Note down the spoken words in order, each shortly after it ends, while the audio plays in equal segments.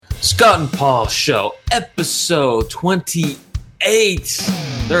Scott and Paul Show, episode 28.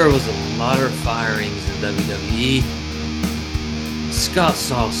 There was a lot of firings in WWE. Scott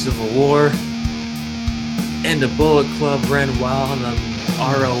saw Civil War, and the Bullet Club ran wild on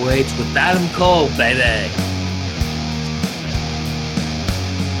ROH with Adam Cole, baby.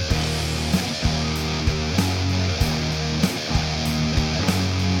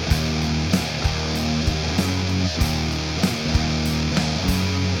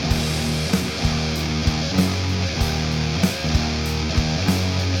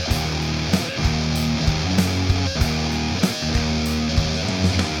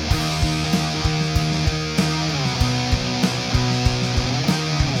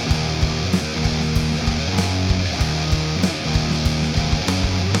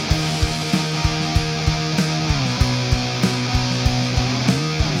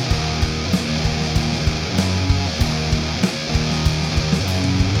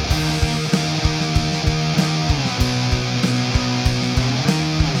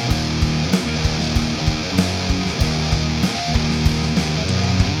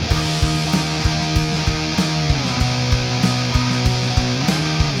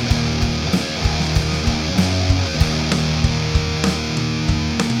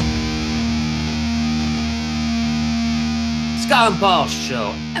 Scott and Paul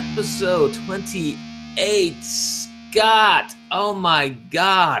Show, episode 28. Scott, oh my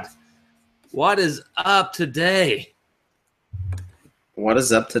God. What is up today? What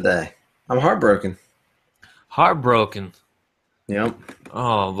is up today? I'm heartbroken. Heartbroken. Yep.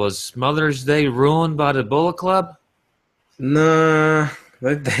 Oh, was Mother's Day ruined by the Bullet Club? Nah,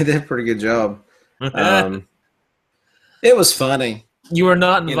 they did a pretty good job. It was funny. You were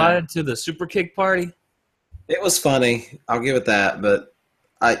not invited to the Super Kick party? It was funny. I'll give it that, but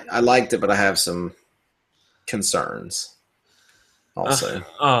I liked it, but I have some concerns also.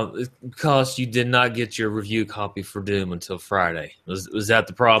 Because you did not get your review copy for Doom until Friday. Was that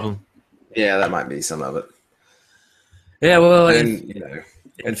the problem? Yeah, that might be some of it. Yeah, well, and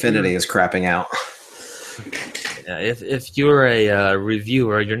Infinity is crapping out. Yeah, if you're a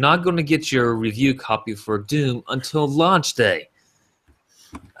reviewer, you're not going to get your review copy for Doom until launch day.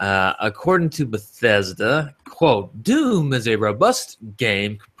 According to Bethesda, quote, Doom is a robust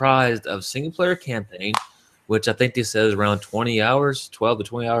game comprised of single-player campaign, which I think they said is around 20 hours, 12 to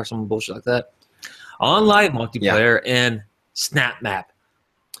 20 hours, some bullshit like that, online multiplayer, and snap map.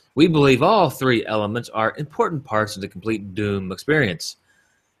 We believe all three elements are important parts of the complete Doom experience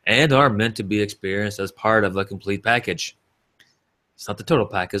and are meant to be experienced as part of a complete package. It's not the total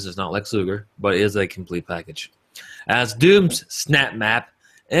package, it's not Lex Luger, but it is a complete package. As Doom's snap map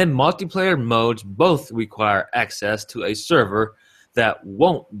and multiplayer modes both require access to a server that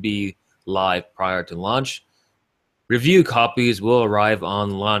won't be live prior to launch, review copies will arrive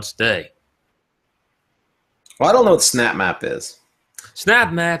on launch day. Well, I don't know what Snap Map is.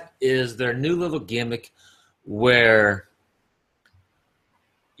 Snap Map is their new little gimmick where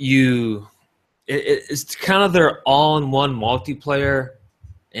it's kind of their all-in-one multiplayer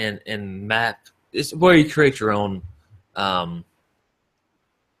and map. It's where you create your own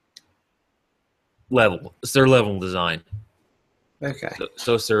level. It's their level design. Okay.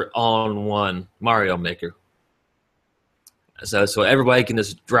 So it's their all-in-one Mario Maker. So everybody can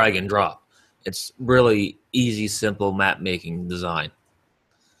just drag and drop. It's really easy, simple map-making design.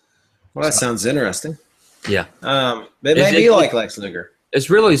 Well, that sounds interesting. Yeah. It may be like Lex Luger. It's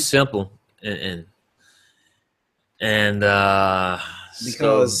really simple and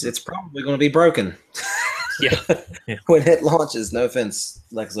because it's probably going to be broken. Yeah. When it launches. No offense,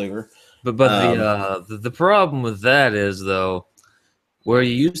 Lex Luger. But the problem with that is, though, where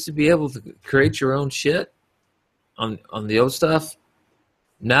you used to be able to create your own shit on the old stuff,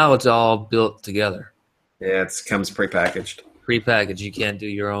 now it's all built together. Yeah, it comes prepackaged. Prepackaged. You can't do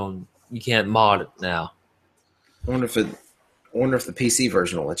your own. You can't mod it now. I wonder if the PC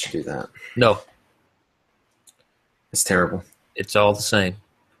version will let you do that. No. It's terrible. It's all the same.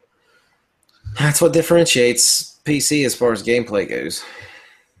 That's what differentiates PC as far as gameplay goes.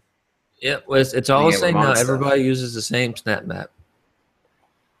 Yeah, it's all the same now. Everybody uses the same snap map.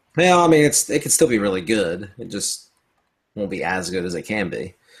 Yeah, I mean, it can still be really good. It just won't be as good as it can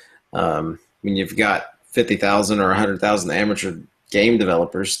be. I mean, you've got 50,000 or 100,000 amateur game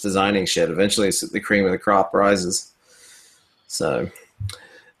developers designing shit. Eventually, it's the cream of the crop rises. So,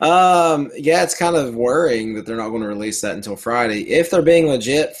 yeah, it's kind of worrying that they're not going to release that until Friday. If they're being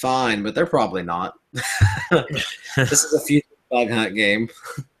legit, fine, but they're probably not. This is a future bug hunt game.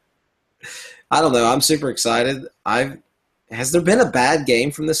 I don't know. I'm super excited. Has there been a bad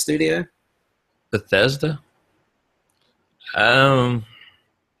game from this studio? Bethesda?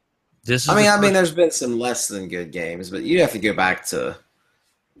 This I is mean, the I mean, first. there's been some less than good games, but you have to go back to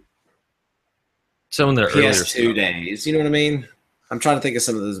Some of the earlier PS2 stuff. days. You know what I mean? I'm trying to think of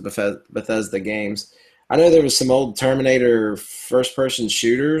some of those Bethesda games. I know there was some old Terminator first-person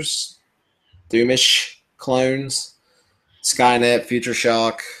shooters, Doomish clones, Skynet, Future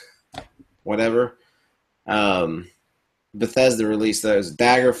Shock, whatever. Um, Bethesda released those.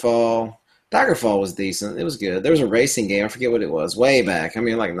 Daggerfall. Daggerfall was decent. It was good. There was a racing game. I forget what it was. Way back. I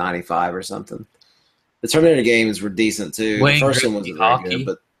mean, like 95 or something. The Terminator games were decent too. The Wayne first one Gretzky wasn't very good, hockey.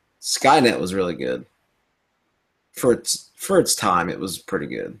 but Skynet was really good. For its time, it was pretty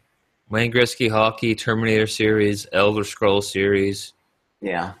good. Wayne Gretzky hockey. Terminator series. Elder Scrolls series.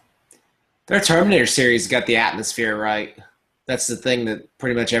 Yeah. Their Terminator series got the atmosphere right. That's the thing that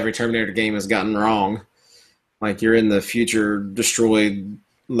pretty much every Terminator game has gotten wrong. Like you're in the future destroyed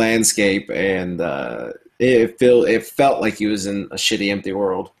landscape, and it felt like you was in a shitty empty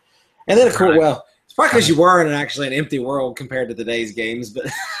world. And then of course, Right. well, it's probably because you were in actually an empty world compared to today's games, but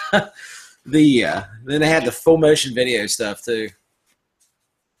then they had the full motion video stuff too.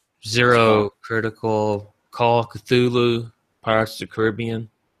 It's fun. Zero Critical. Call of Cthulhu. Pirates of the Caribbean.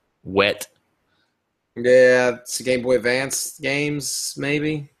 Wet. Yeah, it's Game Boy Advance games,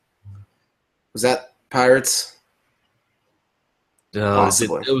 maybe. Was that Pirates?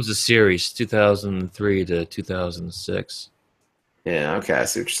 Possibly. It was a series, 2003 to 2006. Yeah, okay, I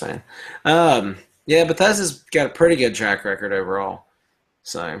see what you're saying. Yeah, Bethesda's got a pretty good track record overall.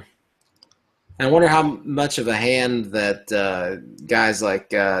 So, and I wonder how much of a hand that guys like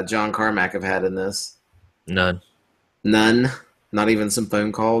John Carmack have had in this. None. None. Not even some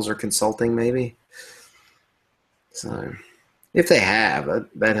phone calls or consulting, maybe. So, if they have,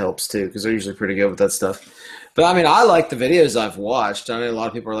 that helps too, because they're usually pretty good with that stuff. But I mean, I like the videos I've watched. I know a lot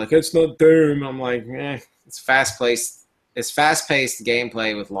of people are like, "It's not Doom." I'm like, it's fast paced. It's fast paced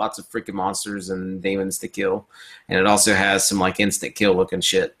gameplay with lots of freaking monsters and demons to kill, and it also has some like instant kill looking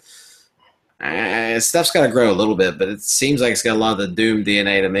shit. Stuff's got to grow a little bit, but it seems like it's got a lot of the Doom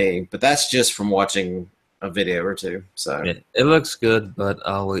DNA to me. But that's just from watching a video or two. So It looks good, but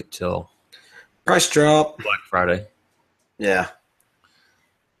I'll wait till price drop. Black Friday. Yeah.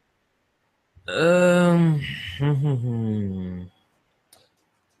 Um.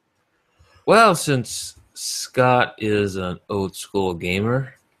 Well, since Scott is an old school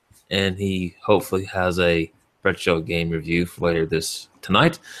gamer, and he hopefully has a retro game review for later this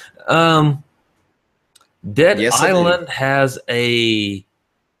tonight, Dead Yes, I do. Island has a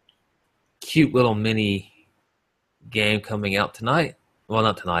cute little mini game coming out tonight. Well,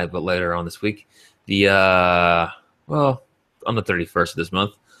 not tonight, but later on this week. On the 31st of this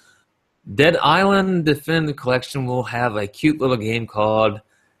month. Dead Island Definitive Collection will have a cute little game called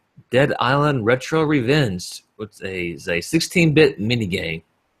Dead Island Retro Revenge, which is a 16-bit mini game.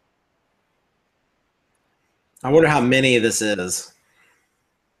 I wonder how many of this is.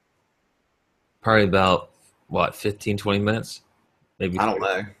 Probably about, 15, 20 minutes? Maybe. I don't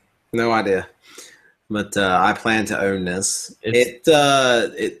know. No idea. But I plan to own this. It's-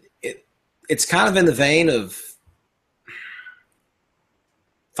 It's kind of in the vein of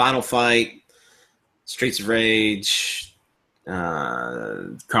Final Fight, Streets of Rage,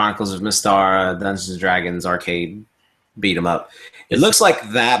 Chronicles of Mystara, Dungeons and Dragons arcade beat 'em up. It looks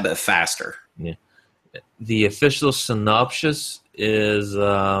like that, but faster. The official synopsis is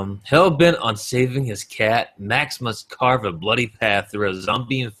hell-bent on saving his cat, Max must carve a bloody path through a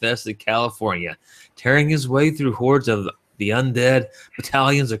zombie-infested California, tearing his way through hordes of the undead,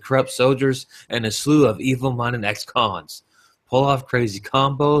 battalions of corrupt soldiers, and a slew of evil-minded ex-cons. Pull off crazy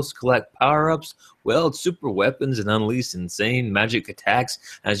combos, collect power-ups, wield super weapons, and unleash insane magic attacks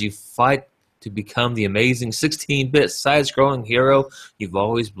as you fight to become the amazing 16-bit side-scrolling hero you've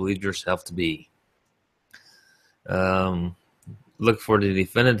always believed yourself to be. Look for the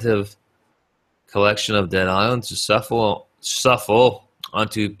definitive collection of Dead Island to shuffle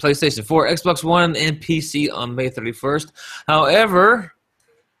onto PlayStation 4, Xbox One, and PC on May 31st. However,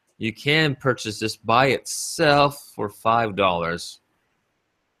 you can purchase this by itself for $5.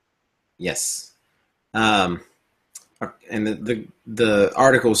 Yes. And the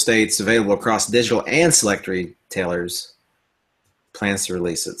article states available across digital and select retailers. Plans to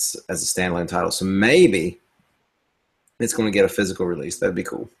release it as a standalone title. So maybe it's going to get a physical release. That'd be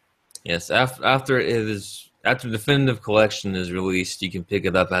cool. Yes, after definitive collection is released, you can pick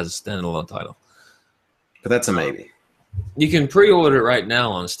it up as a standalone title. But that's a maybe. You can pre-order it right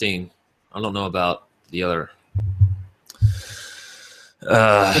now on Steam. I don't know about the other.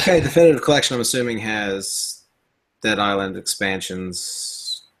 Okay, definitive collection. I'm assuming has Dead Island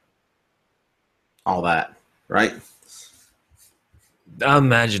expansions, all that, right? I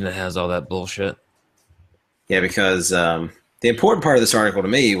imagine it has all that bullshit. Yeah, because the important part of this article to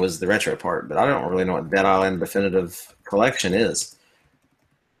me was the retro part, but I don't really know what Dead Island Definitive Collection is.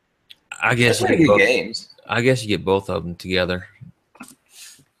 I They're guess you pretty get good both. games. I guess you get both of them together.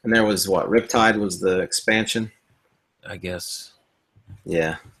 And there was what Riptide was the expansion. I guess.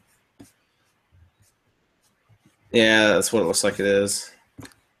 Yeah, yeah, that's what it looks like it is.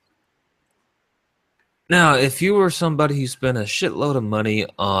 Now, if you were somebody who spent a shitload of money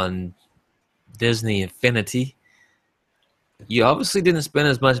on Disney Infinity, you obviously didn't spend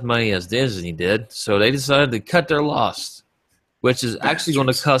as much money as Disney did, so they decided to cut their loss, which is actually going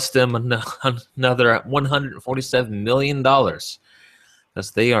to Bastards. cost them another $147 million,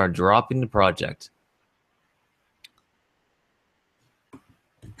 as they are dropping the project.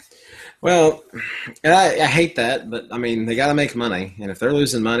 Well, and I hate that, but I mean they got to make money, and if they're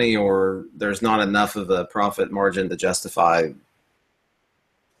losing money or there's not enough of a profit margin to justify,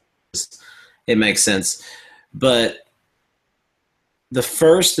 it makes sense. But the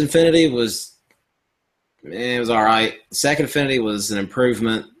first Infinity was it was all right. The second Infinity was an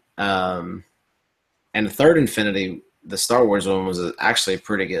improvement, and the third Infinity, the Star Wars one, was actually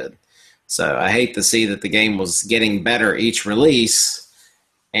pretty good. So I hate to see that the game was getting better each release,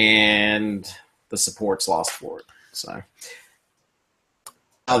 and the support's lost for it. So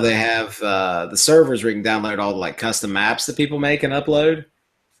now they have the servers where you can download all the like custom maps that people make and upload,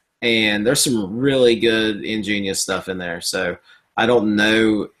 and there's some really good ingenious stuff in there. So I don't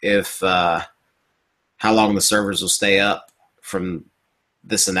know if how long the servers will stay up from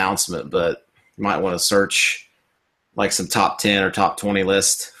this announcement, but you might want to search like some top 10 or top 20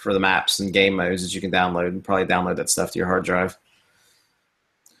 list for the maps and game modes that you can download, and probably download that stuff to your hard drive.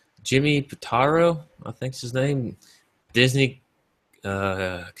 Jimmy Pitaro, I think's his name, Disney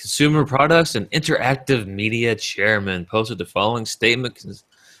Consumer Products and Interactive Media Chairman, posted the following statement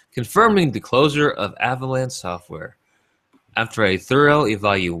confirming the closure of Avalanche Software. After a thorough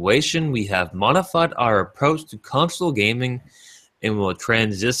evaluation, we have modified our approach to console gaming and will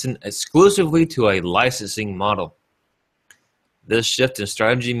transition exclusively to a licensing model. This shift in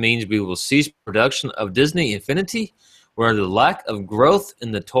strategy means we will cease production of Disney Infinity, where the lack of growth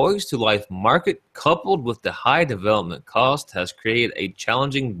in the toys-to-life market coupled with the high development cost has created a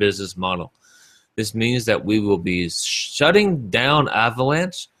challenging business model. This means that we will be shutting down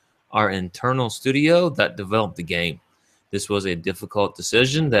Avalanche, our internal studio that developed the game. This was a difficult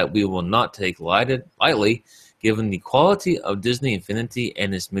decision that we will not take lightly, given the quality of Disney Infinity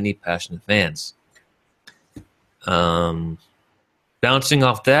and its many passionate fans. Bouncing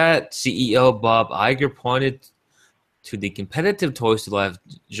off that, CEO Bob Iger pointed to the competitive toys-to-life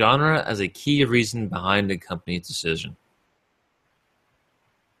genre as a key reason behind the company's decision.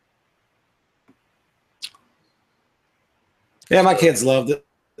 Yeah, my kids loved it.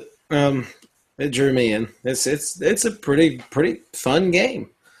 It drew me in. It's a pretty fun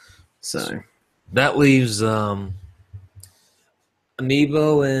game. So That leaves Amiibo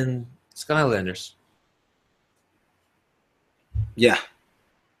and Skylanders. yeah,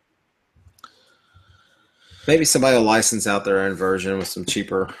 maybe somebody will license out their own version with some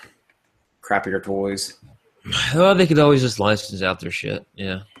cheaper, crappier toys. Well, they could always just license out their shit.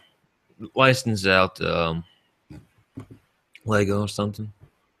 Yeah, license out Lego or something.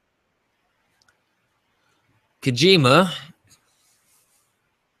 Kojima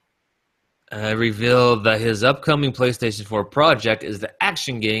revealed that his upcoming PlayStation 4 project is the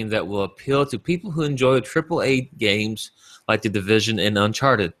action game that will appeal to people who enjoy AAA games like The Division and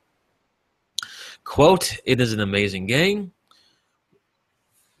Uncharted. Quote, it is an amazing game.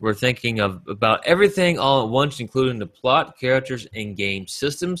 We're thinking about everything all at once, including the plot, characters, and game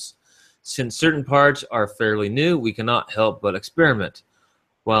systems. Since certain parts are fairly new, we cannot help but experiment.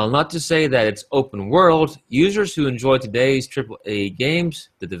 While not to say that it's open world, users who enjoy today's AAA games,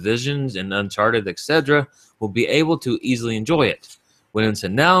 The Divisions and Uncharted, etc., will be able to easily enjoy it. When it's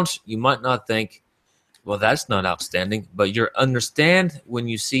announced, you might not think, well, that's not outstanding, but you'll understand when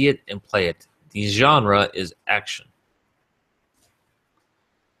you see it and play it. The genre is action.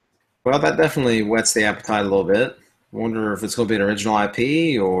 Well, that definitely whets the appetite a little bit. I wonder if it's going to be an original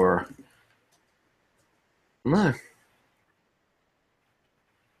IP or no.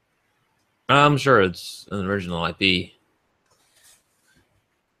 I'm sure it's an original IP.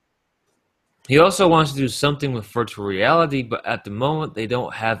 He also wants to do something with virtual reality, but at the moment they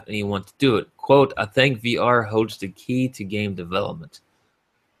don't have anyone to do it. Quote, I think VR holds the key to game development.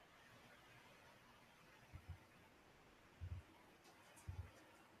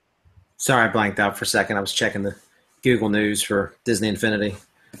 Sorry, I blanked out for a second. I was checking the Google News for Disney Infinity.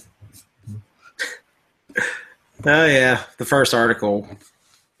 Oh yeah, the first article.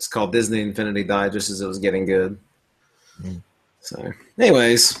 It's called Disney Infinity died just as it was getting good. Mm. So,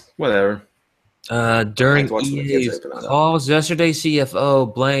 anyways, whatever. I like During watching the kids EA's open that up. calls yesterday,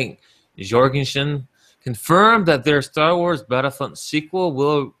 CFO Blank Jorgensen confirmed that their Star Wars Battlefront sequel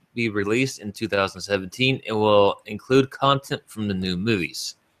will be released in 2017 and will include content from the new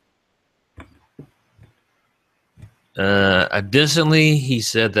movies. Additionally, he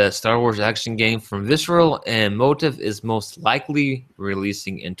said that Star Wars action game from Visceral and Motive is most likely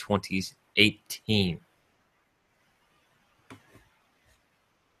releasing in 2018.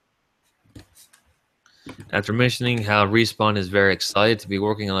 After mentioning how Respawn is very excited to be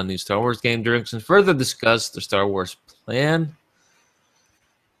working on a new Star Wars game, Dirksen further discussed the Star Wars plan.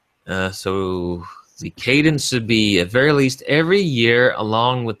 So the cadence should be at very least every year,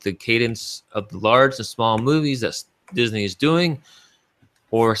 along with the cadence of the large and small movies that Disney is doing,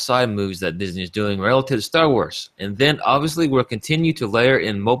 or side movies that Disney is doing relative to Star Wars. And then obviously we'll continue to layer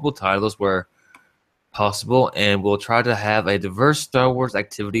in mobile titles where possible, and we'll try to have a diverse Star Wars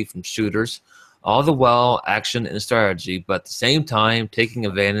activity from shooters, all the while action and strategy, but at the same time taking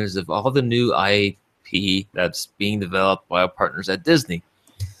advantage of all the new IP that's being developed by our partners at Disney.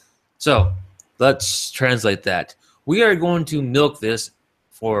 So let's translate that. We are going to milk this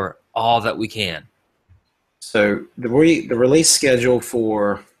for all that we can. So the release schedule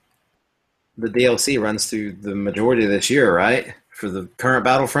for the DLC runs through the majority of this year, right? For the current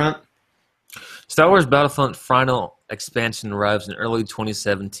Battlefront? Star Wars Battlefront final expansion arrives in early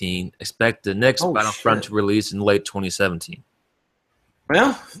 2017. Expect the next Battlefront to release in late 2017.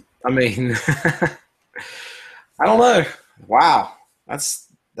 Well, I mean, I don't know. Wow.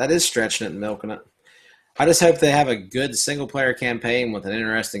 That is stretching it and milking it. I just hope they have a good single-player campaign with an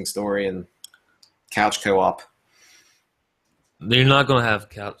interesting story and couch co-op. They're not going to have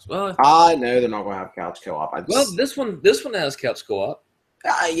couch. Well, I know they're not going to have couch co-op. This one has couch co-op.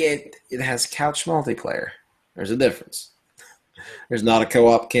 Yeah, it has couch multiplayer. There's a difference. There's not a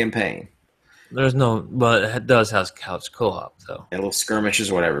co-op campaign. There's no, but it does have couch co-op though. Yeah, little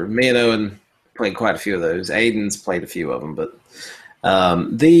skirmishes, or whatever. Me and Owen played quite a few of those. Aiden's played a few of them, but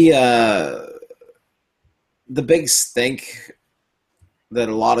the big stink that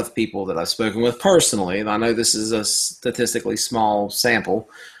a lot of people that I've spoken with personally, and I know this is a statistically small sample,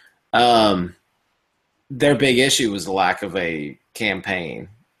 their big issue was the lack of a campaign.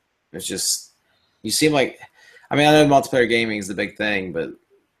 It's just, you seem like, I mean, I know multiplayer gaming is the big thing, but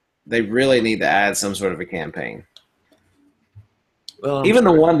they really need to add some sort of a campaign. Well, even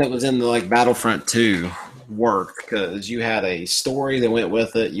the one that was in the Battlefront 2 worked because you had a story that went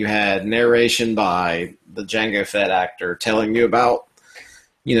with it. You had narration by the Jango Fett actor telling you about,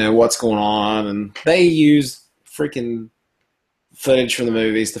 what's going on, and they used freaking footage from the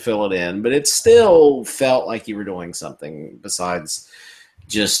movies to fill it in, but it still felt like you were doing something besides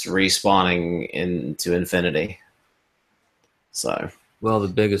just respawning into infinity. So, well, the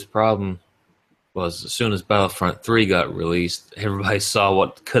biggest problem was as soon as Battlefront 3 got released, everybody saw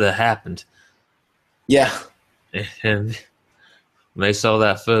what could have happened. Yeah. And when they saw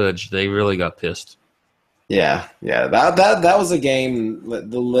that footage, they really got pissed. Yeah. That was a game that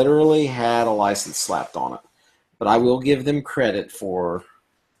literally had a license slapped on it. But I will give them credit for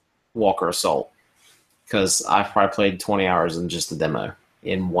Walker Assault because I probably played 20 hours in just the demo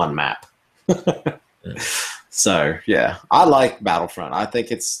in one map. So, yeah, I like Battlefront. I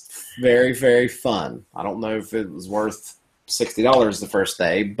think it's very, very fun. I don't know if it was worth $60 the first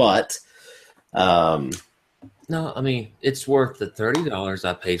day, but... no, I mean, it's worth the $30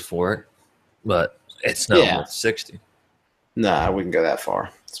 I paid for it, but it's not worth $60. No, I wouldn't go that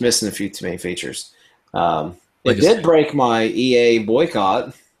far. It's missing a few too many features. It did break my EA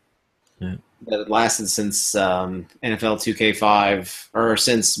boycott that lasted since NFL 2K5 or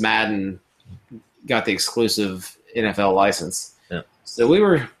since Madden got the exclusive NFL license. Yeah. So we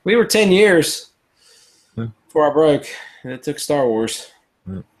were 10 years before I broke, and it took Star Wars.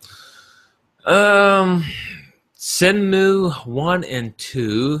 Shenmue 1 and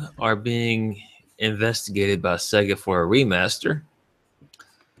 2 are being investigated by Sega for a remaster.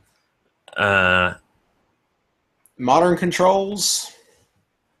 Modern controls,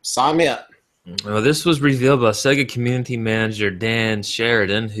 sign me up. Well, this was revealed by Sega community manager Dan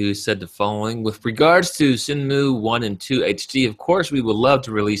Sheridan, who said the following: with regards to Shenmue 1 and 2 HD, of course we would love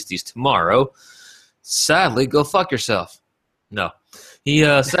to release these tomorrow. Sadly, go fuck yourself. No.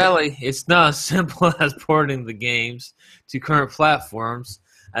 Sadly, it's not as simple as porting the games to current platforms,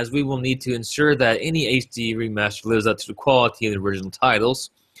 as we will need to ensure that any HD remaster lives up to the quality of the original titles.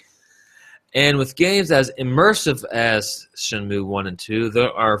 And with games as immersive as Shenmue 1 and 2,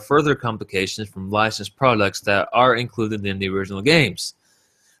 there are further complications from licensed products that are included in the original games.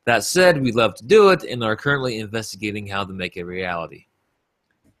 That said, we love to do it and are currently investigating how to make it a reality.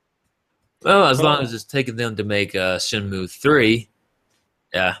 Well, as long as it's taking them to make Shenmue 3,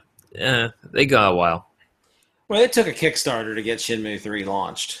 they got a while. Well, it took a Kickstarter to get Shenmue 3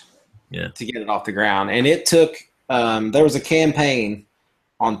 launched. Yeah. To get it off the ground. And it took, there was a campaign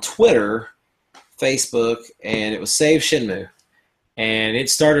on Twitter, Facebook, and it was Save Shenmue. And it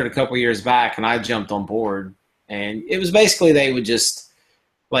started a couple years back, and I jumped on board. And it was basically they would just,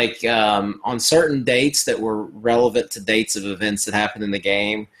 like, on certain dates that were relevant to dates of events that happened in the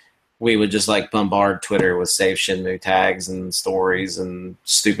game, we would just, like, bombard Twitter with Save Shenmue tags and stories and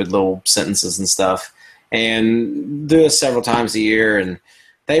stupid little sentences and stuff. And do it several times a year. And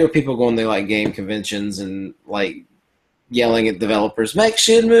they were people going to, like, game conventions and, like, yelling at developers, make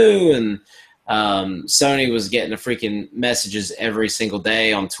Shenmue, and Sony was getting the freaking messages every single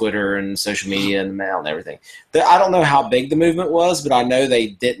day on Twitter and social media and mail and everything. I don't know how big the movement was, but I know they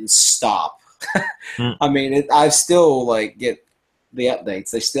didn't stop. I mean, I still like get the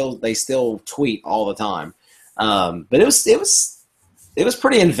updates. They still tweet all the time. But it was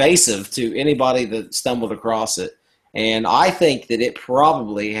pretty invasive to anybody that stumbled across it, and I think that it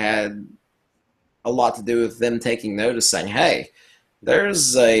probably had a lot to do with them taking notice, saying, hey,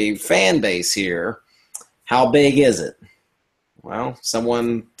 there's a fan base here. How big is it? Well,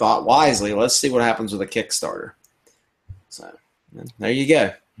 someone thought wisely, let's see what happens with a Kickstarter. So, there you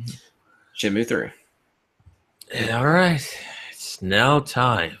go. Shenmue 3. All right. It's now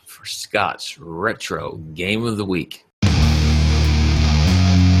time for Scott's Retro Game of the Week.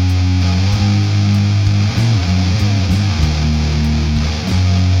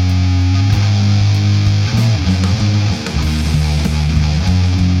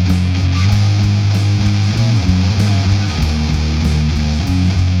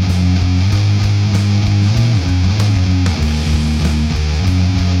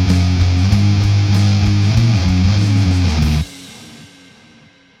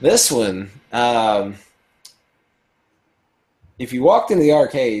 This one, if you walked into the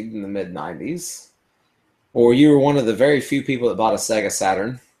arcade in the mid-90s, or you were one of the very few people that bought a Sega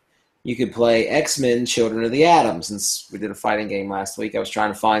Saturn, you could play X-Men Children of the Atom. Since we did a fighting game last week, I was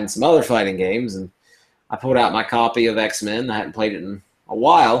trying to find some other fighting games, and I pulled out my copy of X-Men. I hadn't played it in a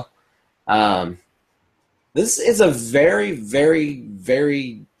while. This is a very, very,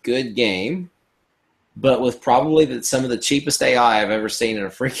 very good game, but with probably some of the cheapest AI I've ever seen in a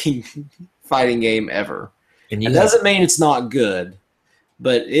freaking fighting game ever. And it doesn't mean it's not good,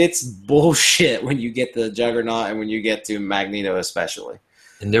 but it's bullshit when you get to Juggernaut and when you get to Magneto especially.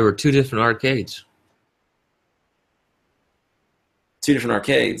 And there were two different arcades. Two different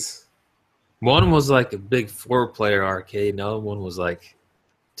arcades. One was like a big 4-player arcade. The other one was like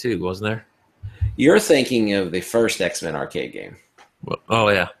 2, wasn't there? You're thinking of the first X-Men arcade game. Well, oh,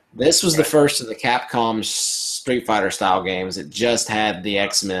 yeah. This was the first of the Capcom Street Fighter style games. It just had the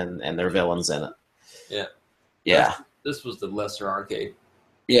X-Men and their villains in it. Yeah. Yeah. This was the lesser arcade.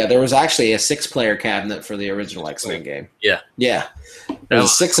 Yeah, there was actually a 6-player cabinet for the original X-Men game. Yeah. Yeah. There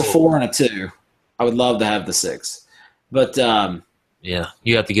was a 6, a 4, and a 2. I would love to have the 6. But, yeah,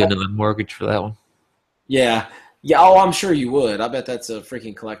 you have to get another mortgage for that one. Yeah. Yeah, oh, I'm sure you would. I bet that's a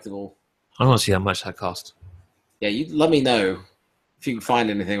freaking collectible. I want to see how much that cost. Yeah, you let me know if you can find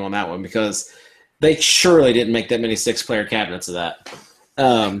anything on that one, because they surely didn't make that many 6-player cabinets of that.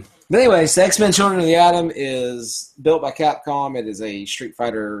 But anyways, X-Men Children of the Atom is built by Capcom. It is a Street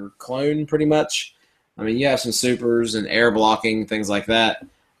Fighter clone, pretty much. I mean, you have some supers and air blocking, things like that.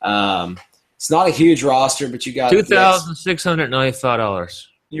 It's not a huge roster, but you got $2,695.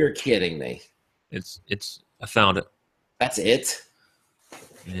 You're kidding me. It's. I found it. That's it?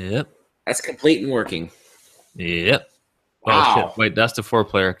 Yep. That's complete and working. Yep. Wow. Oh, shit. Wait, that's the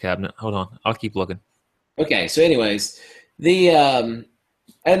 4-player cabinet. Hold on. I'll keep looking. Okay, so anyways, and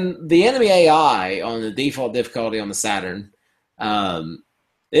the enemy AI on the default difficulty on the Saturn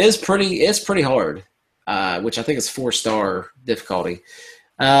is pretty hard, which I think is 4-star difficulty.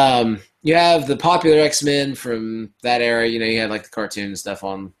 You have the popular X-Men from that era. You know, you had like the cartoon and stuff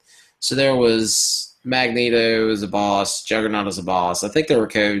on. So there was Magneto as a boss, Juggernaut as a boss. I think there were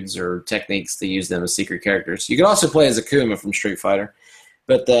codes or techniques to use them as secret characters. You could also play as Akuma from Street Fighter.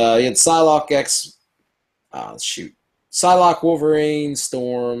 But you had Psylocke Psylocke, Wolverine,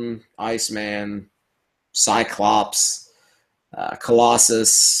 Storm, Iceman, Cyclops,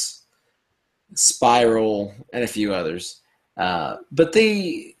 Colossus, Spiral, and a few others. But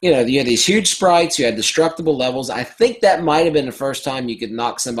you had these huge sprites, you had destructible levels. I think that might have been the first time you could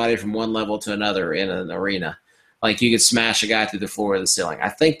knock somebody from one level to another in an arena. Like you could smash a guy through the floor or the ceiling. I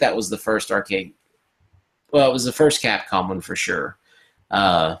think that was the first arcade. Well, it was the first Capcom one for sure.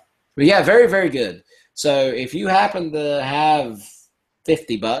 But yeah, very, very good. So if you happen to have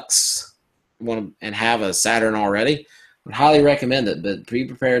 $50 and have a Saturn already, I would highly recommend it. But be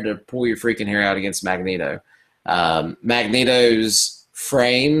prepared to pull your freaking hair out against Magneto. Magneto's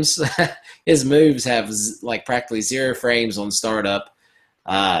frames, his moves have like practically 0 frames on startup.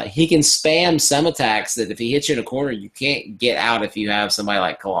 He can spam some attacks that if he hits you in a corner, you can't get out if you have somebody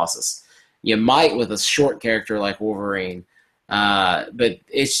like Colossus. You might with a short character like Wolverine, but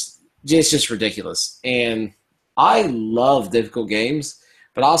it's just ridiculous. And I love difficult games,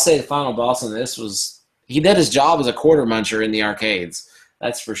 but I'll say the final boss on this he did his job as a quarter muncher in the arcades.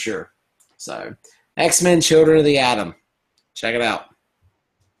 That's for sure. So X-Men Children of the Atom. Check it out.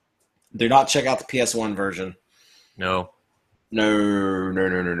 Do not check out the PS1 version. No. No.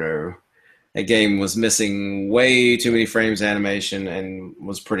 That game was missing way too many frames of animation and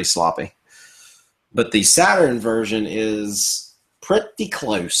was pretty sloppy. But the Saturn version is pretty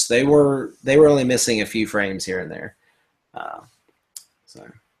close. They were only missing a few frames here and there.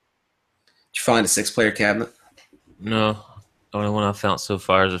 Did you find a 6-player cabinet? No. The only one I've found so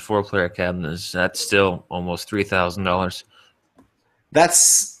far is a 4-player cabinet. That's still almost $3,000.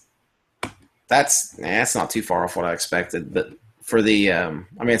 That's not too far off what I expected. But for the,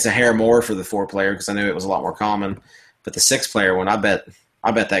 it's a hair more for the 4-player because I knew it was a lot more common. But the 6-player one, I bet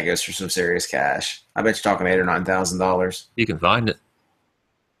that goes for some serious cash. I bet you're talking $8,000 or $9,000. You can find it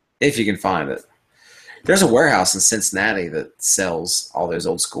if you can find it. There's a warehouse in Cincinnati that sells all those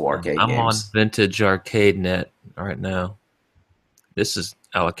old school arcade games. I'm on Vintage Arcade Net right now. This is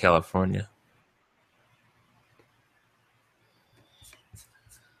out of California.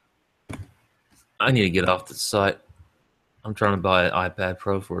 I need to get off the site. I'm trying to buy an iPad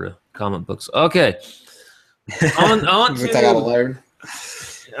Pro for the comic books. Okay. On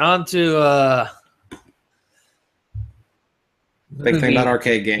to big thing about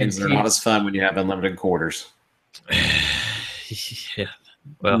arcade games, they're not as fun when you have unlimited quarters. Yeah.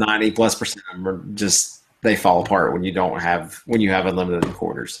 Well, 90+% of them are just they fall apart when you have unlimited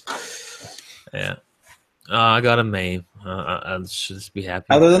quarters. Yeah. I got a MAME. I should just be happy.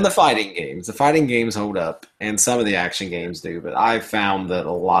 Other than the fighting games hold up, and some of the action games do. But I've found that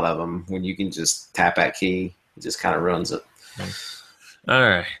a lot of them, when you can just tap that key, it just kind of ruins it. All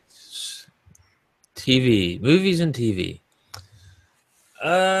right. TV, movies and TV.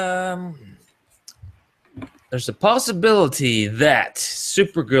 There's a possibility that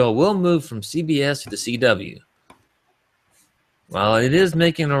Supergirl will move from CBS to the CW. While it is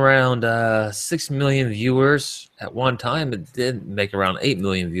making around 6 million viewers at one time, it did make around 8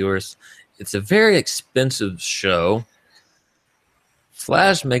 million viewers. It's a very expensive show.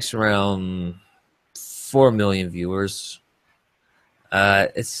 Flash makes around 4 million viewers.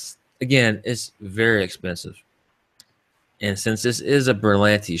 It's very expensive. And since this is a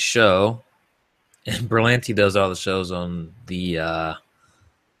Berlanti show, and Berlanti does all the shows on the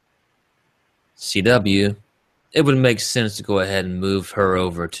CW, it would make sense to go ahead and move her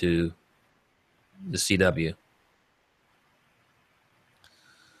over to the CW.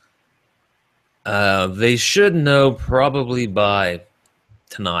 They should know probably by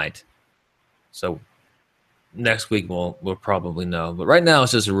tonight. So next week we'll probably know. But right now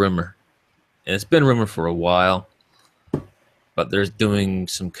it's just a rumor. And it's been a rumor for a while. But they're doing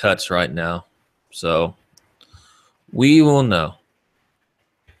some cuts right now. So we will know.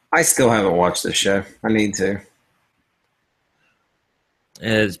 I still haven't watched this show. I need to.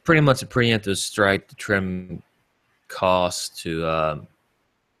 It's pretty much a preemptive strike to trim costs to...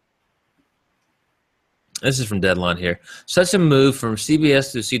 this is from Deadline here. Such a move from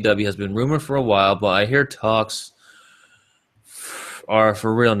CBS to CW has been rumored for a while, but I hear talks are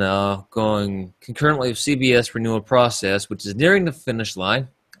for real now, going concurrently with CBS renewal process, which is nearing the finish line.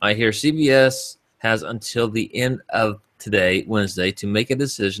 I hear CBS has until the end of today, Wednesday, to make a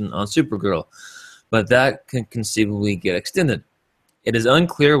decision on Supergirl, but that can conceivably get extended. It is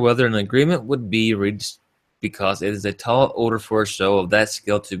unclear whether an agreement would be reached because it is a tall order for a show of that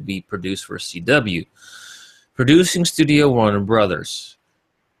scale to be produced for CW. Producing studio Warner Brothers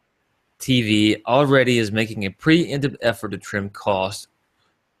TV already is making a preemptive effort to trim costs,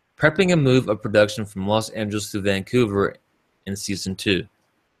 prepping a move of production from Los Angeles to Vancouver in season 2.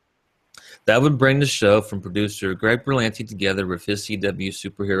 That would bring the show from producer Greg Berlanti together with his CW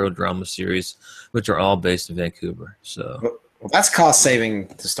superhero drama series, which are all based in Vancouver. So, well, that's cost saving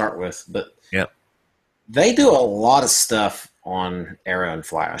to start with, but yeah, they do a lot of stuff on Arrow and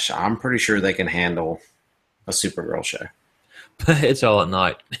Flash. I'm pretty sure they can handle a Supergirl show. But it's all at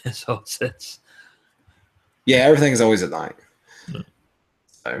night. So it's Yeah, everything's always at night. Hmm.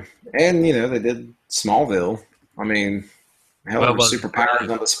 So, and they did Smallville. I mean, hell, there were Well, superpowers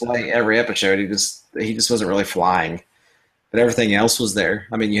on display every episode. He just wasn't really flying, but everything else was there.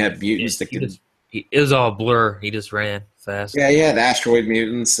 I mean, you had mutants that could. it was all blur. He just ran fast. Yeah, you had asteroid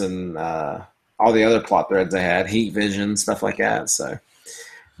mutants and all the other plot threads they had, heat vision, stuff like that. So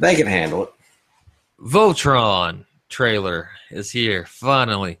they can handle it. Voltron trailer is here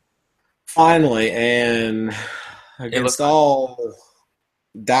finally. Finally, and against all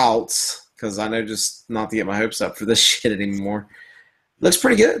doubts, because I know just not to get my hopes up for this shit anymore, looks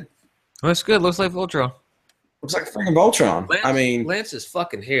pretty good. Looks good. Looks like Voltron. Looks like a freaking Voltron. Lance's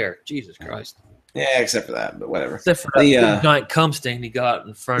fucking hair. Jesus Christ. Yeah, except for that, but whatever. Except for that giant cum stain he got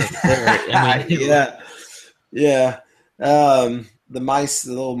in front of his hair. Yeah. The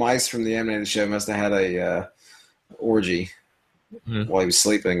little mice from the animated show must have had a orgy while he was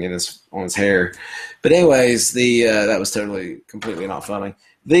sleeping on his hair. But anyways, that was completely not funny.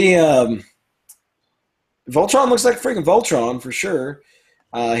 The Voltron looks like freaking Voltron for sure.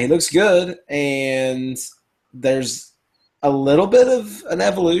 He looks good, and there's a little bit of an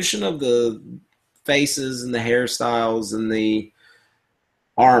evolution of the faces and the hairstyles and the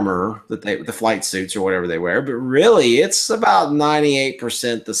armor the flight suits or whatever they wear, but really it's about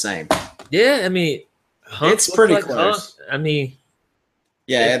 98% the same. Yeah, I mean, it's pretty close. I mean,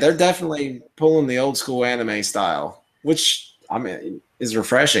 yeah, they're definitely pulling the old school anime style, which I mean is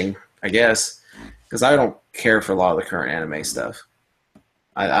refreshing, I guess, because I don't care for a lot of the current anime stuff.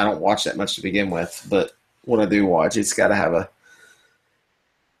 I don't watch that much to begin with, but when I do watch, it's got to have a.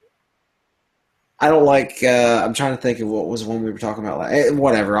 I don't like. I'm trying to think of what was one we were talking about.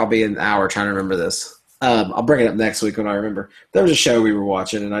 Whatever. I'll be an hour trying to remember this. I'll bring it up next week when I remember. There was a show we were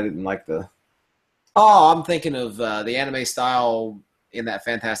watching, and I didn't like the. Oh, I'm thinking of the anime style in that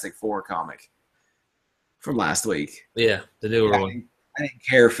Fantastic Four comic from last week. Yeah, the newer one. I didn't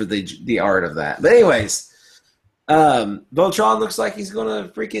care for the art of that, but anyways, Voltron looks like he's gonna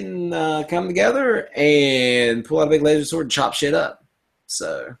freaking come together and pull out a big laser sword and chop shit up.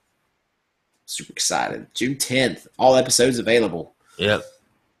 So. Super excited. June 10th. All episodes available. Yep.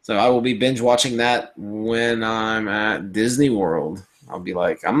 So I will be binge watching that when I'm at Disney World. I'll be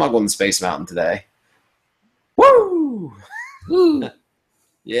like, I'm not going to Space Mountain today. Woo! Woo!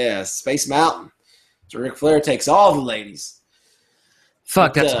 Yeah, Space Mountain. So Ric Flair takes all the ladies.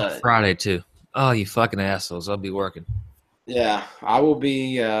 Fuck, that's on Friday too. Oh, you fucking assholes. I'll be working. Yeah, I will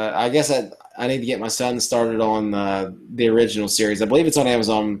be. I guess I need to get my son started on the original series. I believe it's on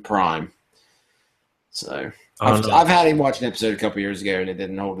Amazon Prime. So I've had him watch an episode a couple years ago, and it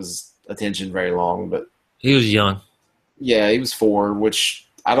didn't hold his attention very long. But he was young. Yeah, he was 4, which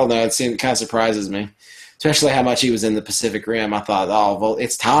I don't know. It kind of surprises me, especially how much he was in the Pacific Rim. I thought,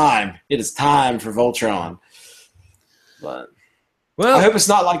 it's time. It is time for Voltron. But I hope it's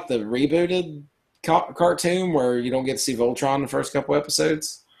not like the rebooted cartoon where you don't get to see Voltron in the first couple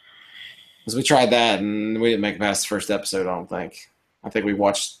episodes. Because we tried that, and we didn't make it past the first episode, I don't think. I think we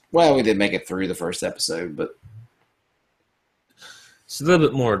did make it through the first episode, but it's a little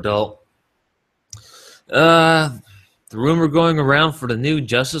bit more adult. The rumor going around for the new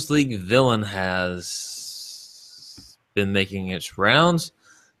Justice League villain has been making its rounds,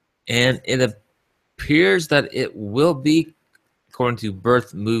 and it appears that it will be, according to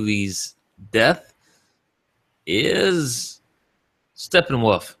Birth Movies Death, is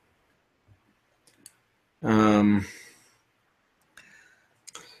Steppenwolf.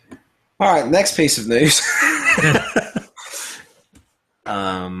 All right, next piece of news.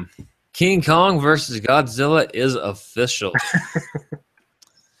 King Kong versus Godzilla is official.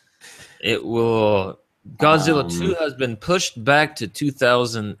 Godzilla 2 has been pushed back to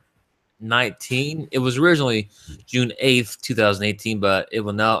 2019. It was originally June 8th, 2018, but it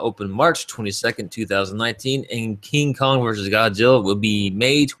will now open March 22nd, 2019, and King Kong versus Godzilla will be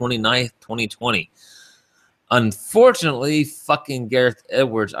May 29th, 2020. Unfortunately, fucking Gareth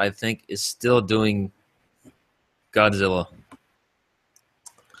Edwards, I think, is still doing Godzilla.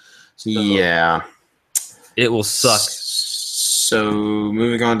 So, yeah. It will suck. So,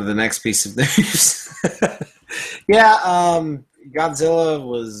 moving on to the next piece of news. Yeah, Godzilla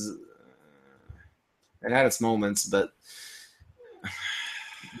was... it had its moments, but...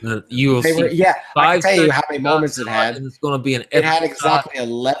 You will see I can tell you how many moments it had. And it's going to be an It had exactly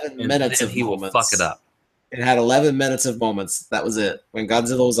 11 minutes of he will moments. Fuck it up. It had 11 minutes of moments. That was it. When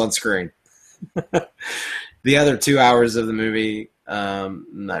Godzilla was on screen. The other 2 hours of the movie, no,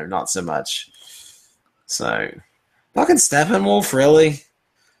 not so much. So, Fucking Steppenwolf, really?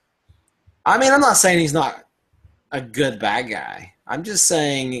 I mean, I'm not saying he's not a good bad guy. I'm just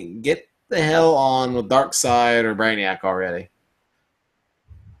saying get the hell on with Darkseid or Brainiac already.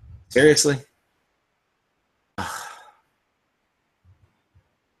 Seriously?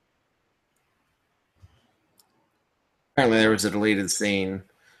 Apparently, there was a deleted scene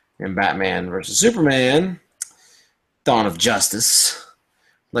in Batman versus Superman, Dawn of Justice.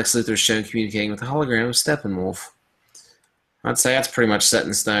 Lex Luthor's shown communicating with the hologram of Steppenwolf. I'd say that's pretty much set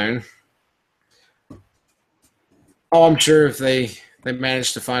in stone. Oh, I'm sure if they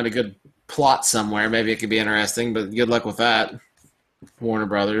manage to find a good plot somewhere, maybe it could be interesting, but good luck with that. Warner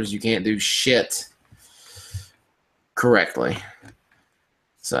Brothers, you can't do shit correctly.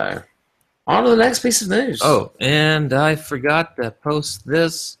 So, on to the next piece of news. Oh, and I forgot to post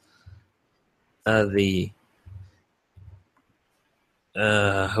this. Hold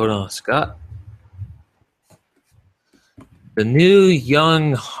on, Scott. The new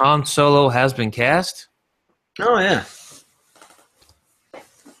young Han Solo has been cast. Oh, yeah.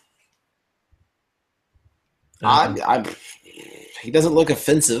 He doesn't look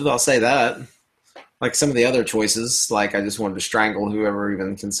offensive, I'll say that. Like some of the other choices, like I just wanted to strangle whoever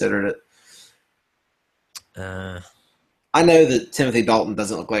even considered it. I know that Timothy Dalton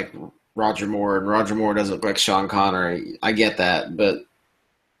doesn't look like Roger Moore, and Roger Moore doesn't look like Sean Connery. I get that, but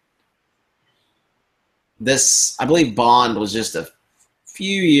this, I believe Bond was just a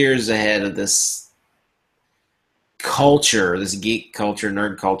few years ahead of this culture, this geek culture,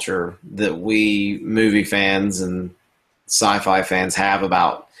 nerd culture that we movie fans and sci-fi fans have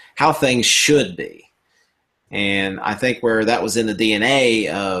about how things should be. And I think where that was in the DNA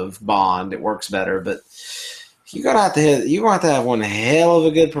of Bond, it works better. But you're gonna have to have one hell of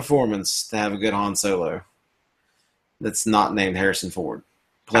a good performance to have a good Han Solo. That's not named Harrison Ford.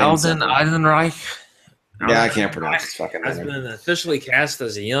 Alden Ehrenreich. Yeah, I can't pronounce his fucking Has name. been officially cast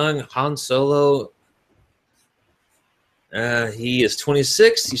as a young Han Solo. He is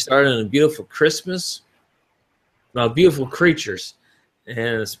 26. He starred in A Beautiful Christmas. No, Beautiful Creatures. And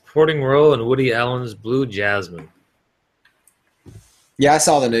a supporting role in Woody Allen's Blue Jasmine. Yeah, I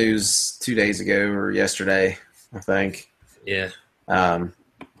saw the news 2 days ago or yesterday, I think. Yeah.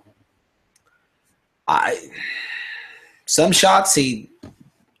 Some shots he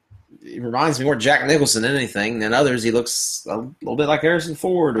reminds me more of Jack Nicholson than anything. Than others, he looks a little bit like Harrison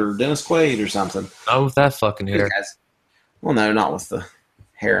Ford or Dennis Quaid or something. Not with that fucking hair. Well, no, not with the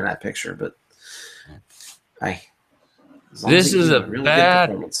hair in that picture, but hey. This is a really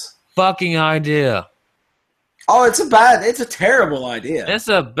bad fucking idea. Oh, it's a terrible idea. It's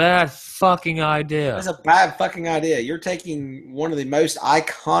a bad fucking idea. It's a bad fucking idea. You're taking one of the most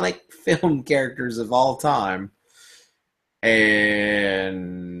iconic film characters of all time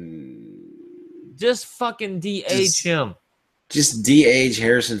and just fucking de-age him. Just de-age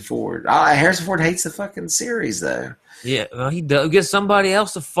Harrison Ford. Harrison Ford hates the fucking series, though. Yeah, well, he does. Get somebody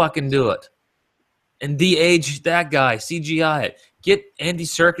else to fucking do it. And de-age that guy, CGI it. Get Andy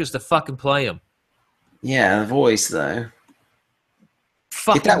Serkis to fucking play him. Yeah, the voice though.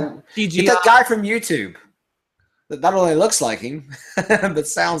 Fucking get that guy from YouTube that not only looks like him, but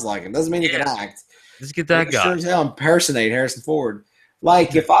sounds like him. Doesn't mean he can act. Just get that guy. Sure as hell impersonate Harrison Ford.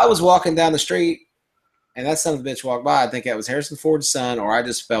 Like if I was walking down the street and that son of a bitch walked by, I'd think that was Harrison Ford's son, or I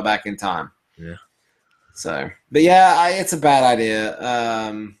just fell back in time. Yeah. So, but yeah, it's a bad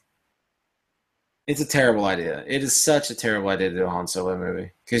idea. It's a terrible idea. It is such a terrible idea to do a Han Solo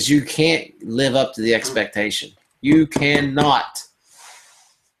movie because you can't live up to the expectation. You cannot.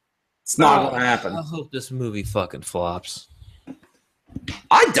 It's not going to happen. I hope this movie fucking flops.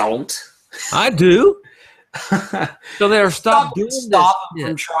 I don't. I do. So they're stop doing this. Stop them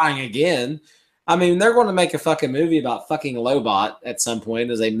from trying again. I mean, they're going to make a fucking movie about fucking Lobot at some point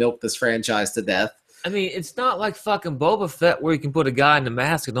as they milk this franchise to death. I mean, it's not like fucking Boba Fett where you can put a guy in the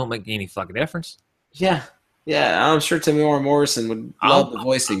mask and don't make any fucking difference. Yeah. I'm sure Tamora Morrison would love the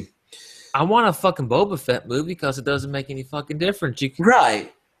voicing. I want a fucking Boba Fett movie because it doesn't make any fucking difference.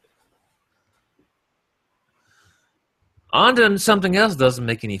 Right. On to something else doesn't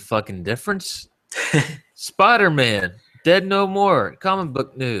make any fucking difference. Spider-Man, Dead No More, comic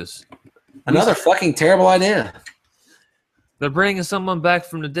book news. Another fucking terrible idea. They're bringing someone back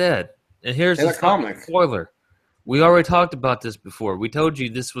from the dead. And here's the comic spoiler. We already talked about this before. We told you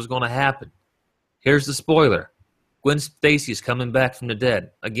this was going to happen. Here's the spoiler. Gwen Stacy's coming back from the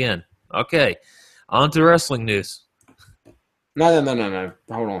dead again. Okay. On to wrestling news. No.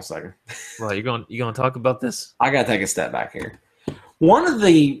 Hold on a second. Well, you going to talk about this? I got to take a step back here. One of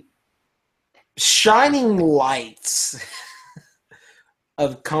the shining lights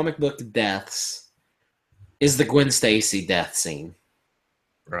of comic book deaths is the Gwen Stacy death scene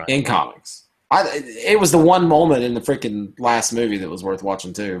Right. in comics. It was the one moment in the freaking last movie that was worth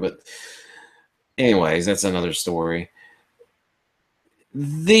watching too. But anyways, that's another story.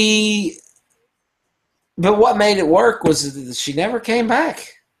 But what made it work was that she never came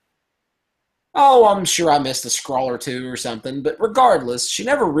back. Oh, I'm sure I missed a scroll or two or something, but regardless, she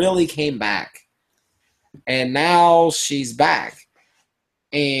never really came back. And now she's back.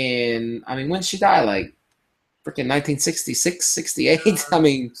 And I mean, when did she die? Like freaking 1966, 68? I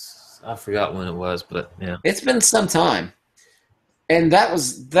mean, I forgot when it was, but yeah. it's been some time. And that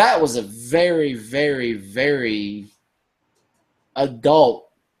was a very, very, very adult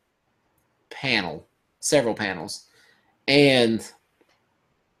panel, several panels. And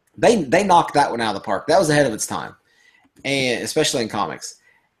they knocked that one out of the park. That was ahead of its time. And especially in comics.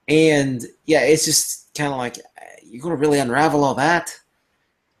 And yeah, it's just kind of like, you're going to really unravel all that?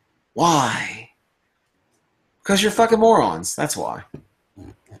 Why? Because you're fucking morons. That's why.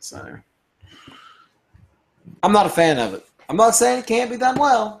 So, I'm not a fan of it. I'm not saying it can't be done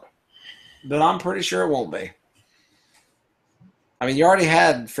well, but I'm pretty sure it won't be. I mean, you already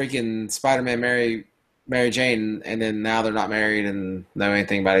had freaking Spider-Man Mary Jane, and then now they're not married and know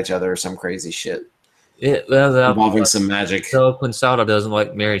anything about each other or some crazy shit. Involving some magic. So Quinsala doesn't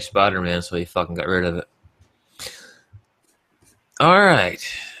like married Spider-Man, so he fucking got rid of it. All right.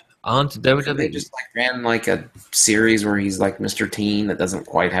 On to WWE. They just like ran like a series where he's like Mr. Teen that doesn't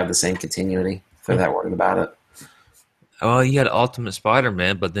quite have the same continuity. If they're that worried about it. Well, you had Ultimate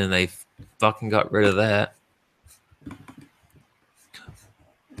Spider-Man, but then they fucking got rid of that.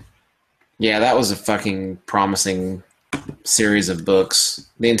 Yeah, that was a fucking promising series of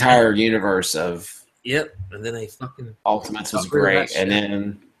books. The entire universe of Yep, and then they fucking Ultimates was great, and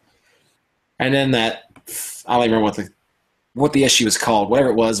then that I don't even remember what the issue was called, whatever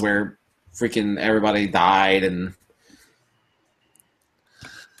it was, where freaking everybody died, and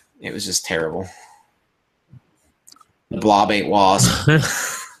it was just terrible. The Blob ate Wasp.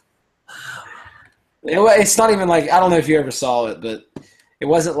 It's not even like, I don't know if you ever saw it, but it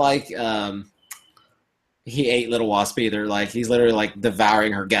wasn't like he ate Little Wasp either. Like, he's literally like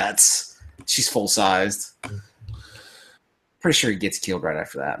devouring her guts. She's full sized. Pretty sure he gets killed right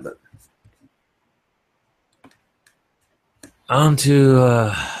after that, but. On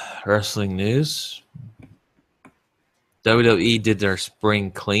to wrestling news. WWE did their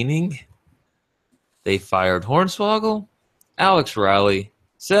spring cleaning. They fired Hornswoggle, Alex Riley,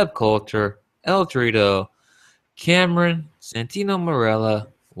 Seb Coulter, El Torito, Cameron, Santino Marella,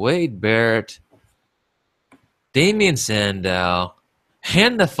 Wade Barrett, Damian Sandow,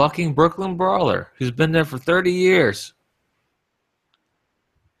 and the fucking Brooklyn Brawler, who's been there for 30 years.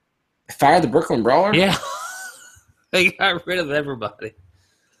 Fired the Brooklyn Brawler? Yeah. They got rid of everybody.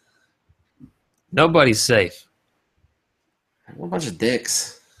 Nobody's safe. What a bunch of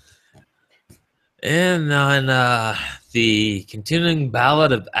dicks. And on the continuing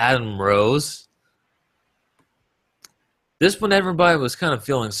ballad of Adam Rose, this one everybody was kind of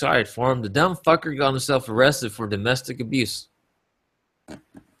feeling sorry for him. The dumb fucker got himself arrested for domestic abuse.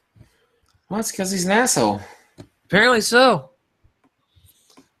 Well, it's because he's an asshole. Apparently so.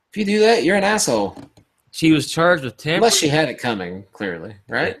 If you do that, you're an asshole. She was charged with tampering. Unless she had it coming, clearly,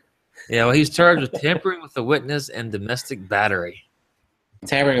 right? Yeah, well, he's charged with tampering with a witness and domestic battery.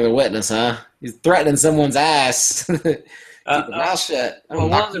 Tampering with a witness, huh? He's threatening someone's ass. Keep your mouth shut. I'm gonna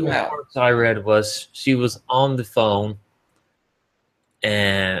knock you out. Reports I read was she was on the phone,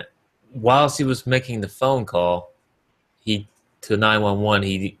 and while she was making the phone call, to 911,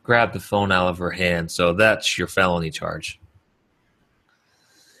 he grabbed the phone out of her hand. So that's your felony charge.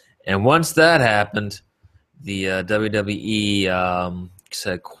 And once that happened, the WWE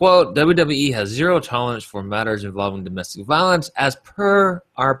said, quote, WWE has zero tolerance for matters involving domestic violence. As per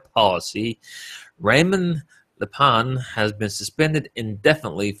our policy, Raymond Lepine has been suspended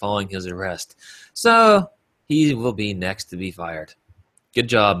indefinitely following his arrest. So he will be next to be fired. Good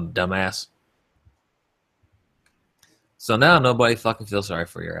job, dumbass. So now nobody fucking feels sorry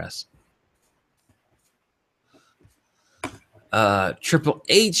for your ass. Triple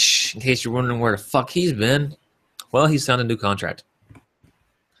H, in case you're wondering where the fuck he's been, well, he signed a new contract.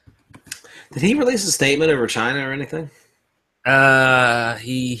 Did he release a statement over China or anything?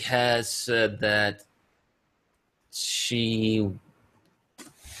 He has said that he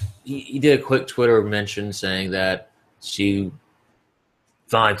did a quick Twitter mention saying that she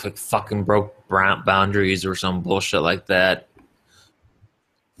like fucking broke boundaries or some bullshit like that.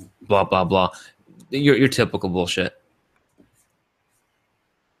 Blah blah blah. Your typical bullshit.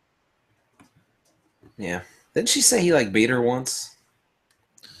 Yeah. Didn't she say he like beat her once?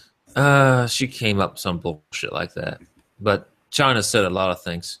 She came up with some bullshit like that. But China said a lot of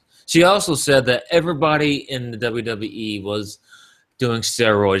things. She also said that everybody in the WWE was doing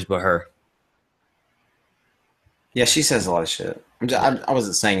steroids but her. Yeah, she says a lot of shit. I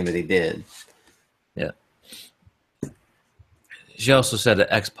wasn't saying that he did. Yeah. She also said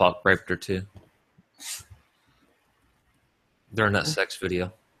that X-Pac raped her too during that sex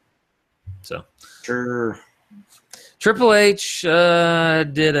video. So Sure. Triple H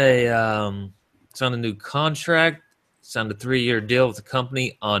did signed a new contract, signed a 3-year deal with the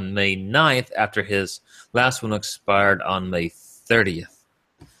company on May 9th after his last one expired on May 30th.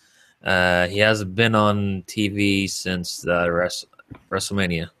 He hasn't been on TV since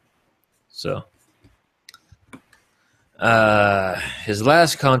WrestleMania. So his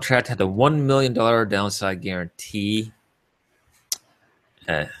last contract had a $1 million downside guarantee.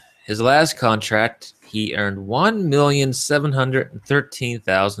 His last contract, he earned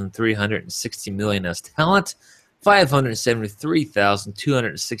 $1,713,360 million as talent,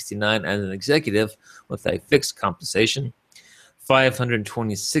 $573,269 as an executive with a fixed compensation,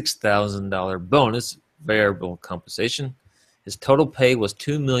 $526,000 bonus variable compensation. His total pay was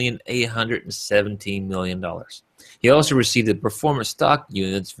 $2,817 million. He also received the performance stock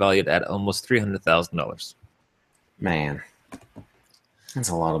units valued at almost $300,000. Man, that's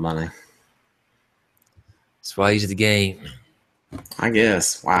a lot of money. That's why he's the game. I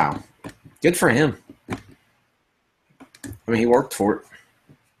guess. Wow. Good for him. I mean, he worked for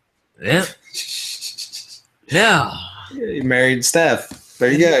it. Yeah. Yeah. He married Steph.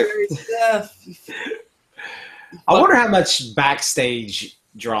 There you go. I wonder how much backstage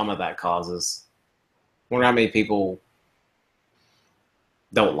drama that causes. I wonder how many people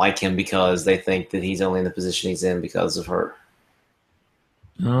don't like him because they think that he's only in the position he's in because of her.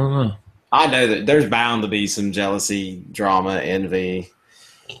 I don't know. I know that there's bound to be some jealousy, drama, envy.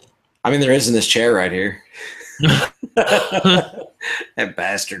 I mean, there is in this chair right here. That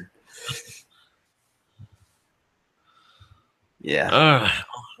bastard. Yeah.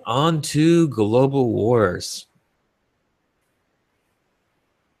 On to Global Wars.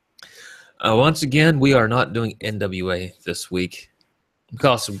 Once again, we are not doing NWA this week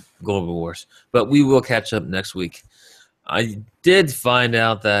because of Global Wars, but we will catch up next week. I did find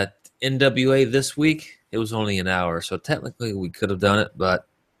out that NWA this week, it was only an hour, so technically we could have done it, but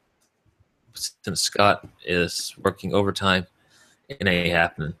since Scott is working overtime, it ain't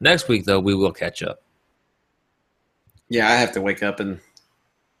happening. Next week, though, we will catch up. Yeah, I have to wake up in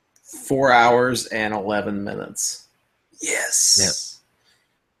 4 hours and 11 minutes. Yes. Yep.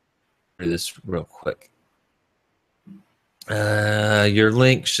 Do this real quick. Your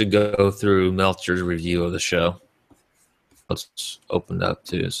link should go through Meltzer's review of the show. It's opened up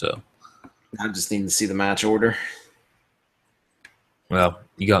too, so I just need to see the match order. Well,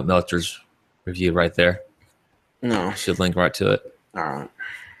 you got Meltzer's review right there. No. Should link right to it. All right.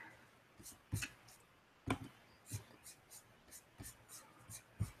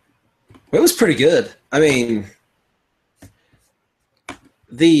 It was pretty good. I mean,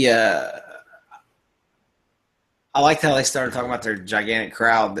 I liked how they started talking about their gigantic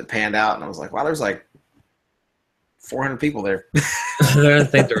crowd that panned out, and I was like, wow, there's like 400 people there. I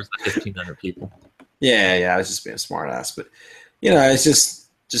think there was like 1,500 people. Yeah, I was just being a smart ass, but it's just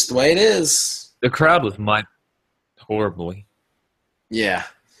the way it is. The crowd was mic'd horribly. Yeah.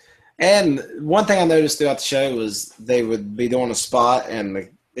 And one thing I noticed throughout the show was they would be doing a spot, and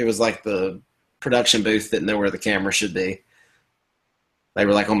it was like the production booth didn't know where the camera should be. They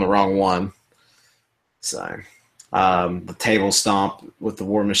were like on the wrong one. So the table stomp with the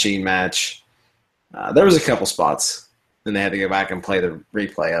War Machine match. There was a couple spots. Then they had to go back and play the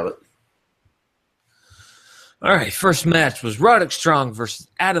replay of it. All right, first match was Roderick Strong versus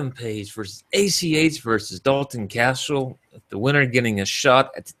Adam Page versus ACH versus Dalton Castle. The winner getting a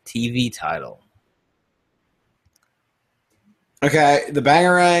shot at the TV title. Okay, the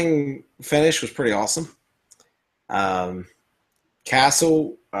Bangarang finish was pretty awesome.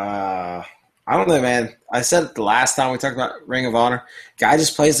 Castle, I don't know, man. I said it the last time we talked about Ring of Honor. Guy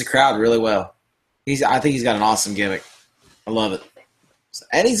just plays the crowd really well. I think he's got an awesome gimmick. I love it.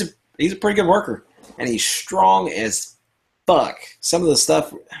 And he's a pretty good worker. And he's strong as fuck. Some of the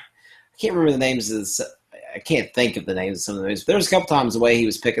stuff, I can't remember the names of this. I can't think of the names of some of the names. But there was a couple times the way he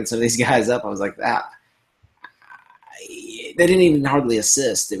was picking some of these guys up, I was like, they didn't even hardly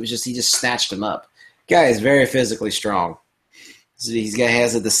assist. It was just, he just snatched them up. Guy is very physically strong. He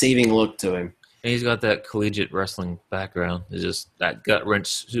has a deceiving look to him. And he's got that collegiate wrestling background. It's just that gut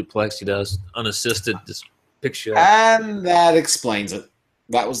wrench suplex he does, unassisted, just picks you up. And that explains it.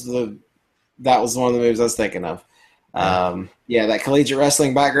 That was one of the moves I was thinking of. Yeah, that collegiate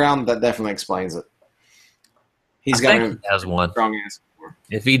wrestling background, that definitely explains it. He's I got think he has one. strong ass core.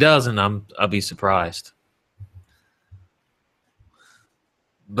 If he doesn't, I'll be surprised.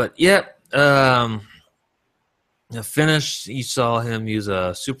 But yeah, the finish, you saw him use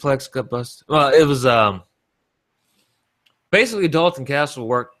a suplex gut bust. Well, it was basically Dalton Castle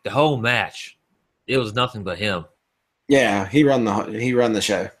worked the whole match. It was nothing but him. Yeah, he run the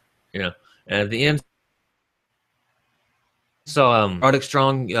show. You know, and at the end, saw Roderick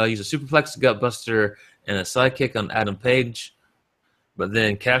Strong use a superplex, gut buster, and a sidekick on Adam Page. But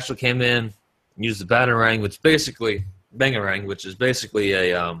then Castle came in, used the Bangarang, which is basically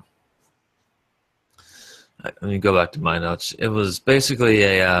a let me go back to my notes. It was basically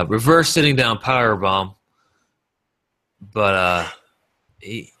a reverse sitting down power bomb, but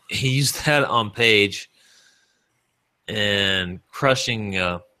he used that on Page and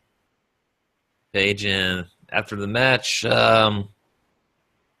crushing Page. And after the match,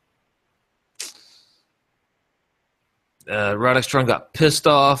 Roderick Strong got pissed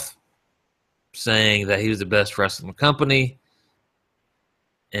off, saying that he was the best wrestler in the company,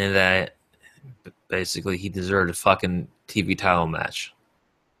 and that basically he deserved a fucking TV title match.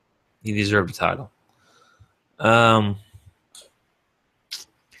 He deserved a title.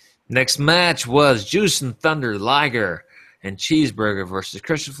 Next match was Juice and Thunder Liger and Cheeseburger versus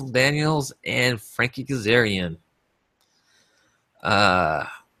Christopher Daniels and Frankie Kazarian. I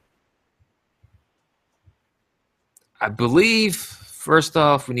believe, first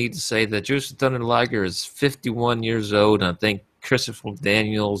off, we need to say that Juice and Thunder Liger is 51 years old, and I think Christopher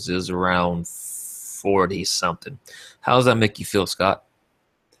Daniels is around 40-something. How does that make you feel, Scott?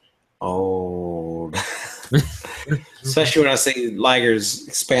 Old. Especially when I see Liger's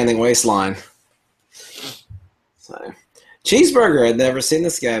expanding waistline. So, Cheeseburger, I'd never seen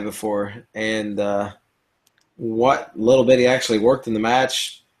this guy before, and what little bit he actually worked in the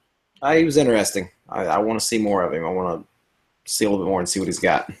match, he was interesting. I want to see more of him. I want to see a little bit more and see what he's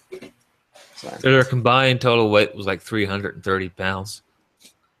got. So. Their combined total weight was like 330 pounds.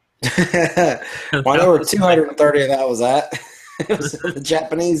 Well, I know where 230 of that was at. It was the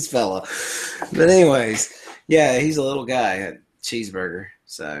Japanese fella. But anyways, yeah, he's a little guy at Cheeseburger.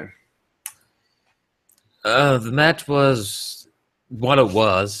 So the match was what it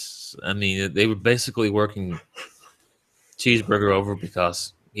was. I mean, they were basically working Cheeseburger over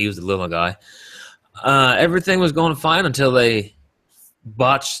because he was the little guy. Everything was going fine until they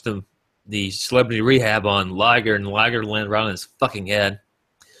botched the celebrity rehab on Liger, and Liger landed right on his fucking head.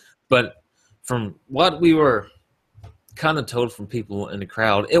 But from what we were kind of told from people in the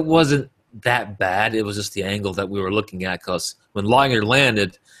crowd, it wasn't that bad. It was just the angle that we were looking at, because when Liger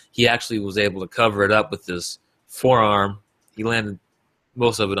landed, he actually was able to cover it up with his forearm. He landed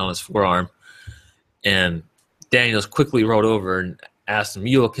most of it on his forearm. And Daniels quickly rolled over and asked him,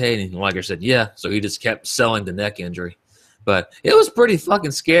 "You okay?" And Liger said, "Yeah." So he just kept selling the neck injury. But it was pretty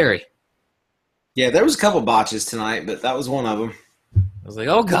fucking scary. Yeah, there was a couple botches tonight, but that was one of them. I was like,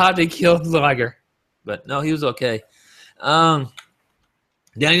 oh, God, they killed Liger. But no, he was okay.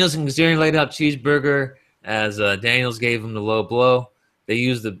 Daniels and Kazarian laid out Cheeseburger as Daniels gave him the low blow. They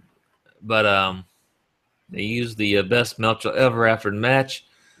used the best Melcher ever after the match,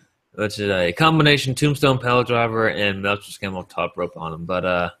 which is a combination tombstone power driver, and Melcher came off top rope on him.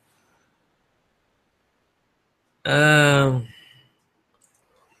 But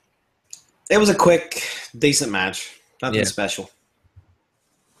it was a quick, decent match. Nothing special.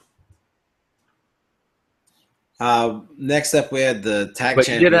 Next up, we had the tag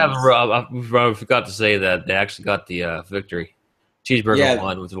champions. You did have I forgot to say that they actually got the victory. Cheeseburger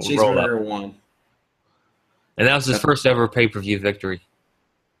won with a Cheeseburger roll-up. won. And that was his first ever pay-per-view victory.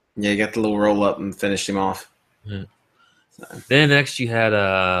 Yeah, he got the little roll-up and finished him off. Mm-hmm. So. Then next you had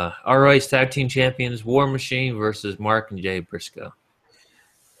ROH Tag Team Champions War Machine versus Mark and Jay Briscoe.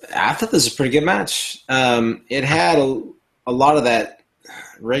 I thought this was a pretty good match. It had a lot of that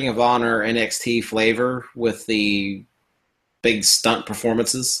Ring of Honor NXT flavor with the big stunt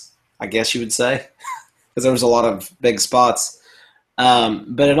performances, I guess you would say, because there was a lot of big spots.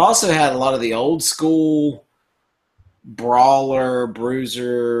 But it also had a lot of the old school brawler,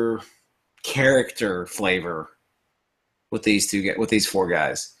 bruiser character flavor with these four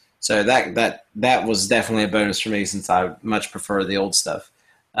guys. So that was definitely a bonus for me, since I much prefer the old stuff.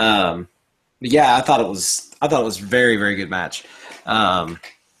 Yeah, I thought it was a very, very good match.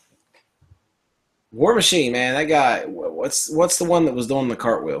 War Machine, man, that guy. What's the one that was doing the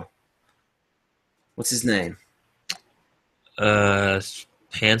cartwheel? What's his name?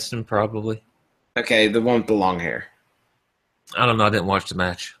 Hanson, probably. Okay, the one with the long hair. I don't know. I didn't watch the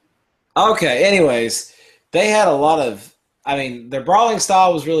match. Okay, anyways, they had a lot of. I mean, their brawling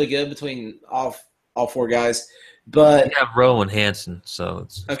style was really good between all four guys. But You have Rowan Hansen, so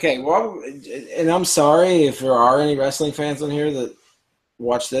it's okay, well, and I'm sorry if there are any wrestling fans on here that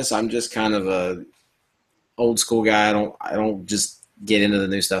watch this. I'm just kind of a old school guy. I don't just get into the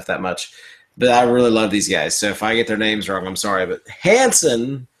new stuff that much. But I really love these guys. So if I get their names wrong, I'm sorry. But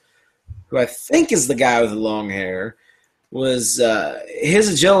Hansen, who I think is the guy with the long hair, was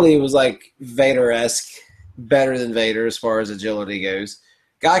his agility was like Vader-esque, better than Vader as far as agility goes.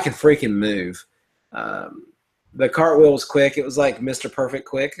 Guy can freaking move. The cartwheel was quick. It was like Mr. Perfect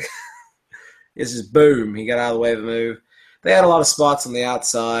quick. It's just boom. He got out of the way of the move. They had a lot of spots on the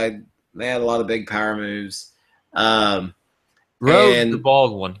outside. They had a lot of big power moves. Rhodes, and the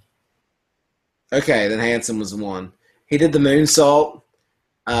bald one. Okay, then Hansen was the one. He did the moonsault.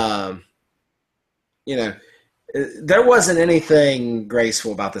 You know, there wasn't anything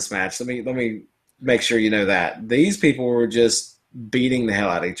graceful about this match. Let me make sure you know that. These people were just beating the hell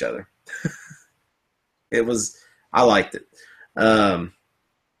out of each other. I liked it.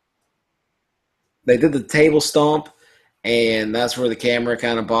 They did the table stomp, and that's where the camera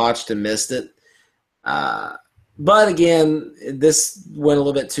kind of botched and missed it. But again, this went a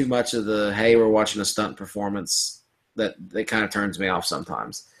little bit too much of the, hey, we're watching a stunt performance that kind of turns me off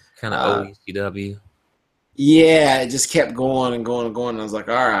sometimes. Kind of OECW. Yeah, it just kept going and going and going. And I was like,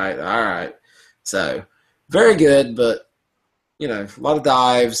 all right. So, very good, but, a lot of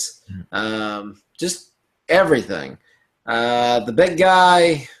dives. Just everything. The big guy,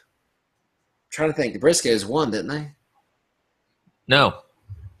 I'm trying to think, the Briscoes won, didn't they? No.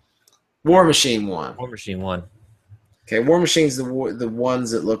 War Machine won. War Machine won. Okay, War Machine's the ones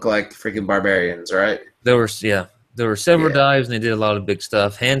that look like freaking barbarians, right? There were several dives, and they did a lot of big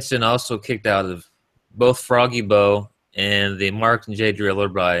stuff. Hansen also kicked out of both Froggy Bow and the Mark and Jay Driller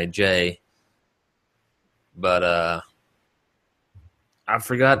by Jay. But I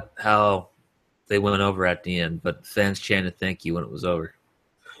forgot how they went over at the end, but fans chanted thank you when it was over.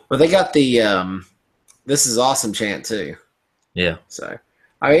 Well, they got the this is awesome chant, too. Yeah. So,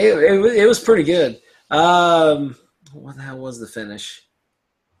 I mean, it was pretty good. What the hell was the finish?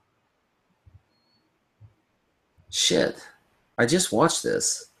 Shit. I just watched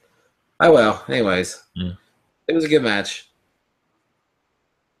this. Oh, well. Anyways. Yeah. It was a good match.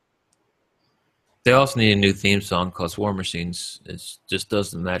 They also need a new theme song because War Machines just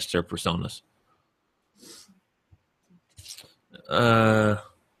doesn't match their personas.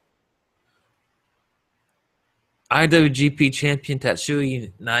 IWGP champion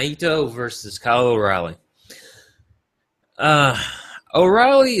Tatsuya Naito versus Kyle O'Reilly.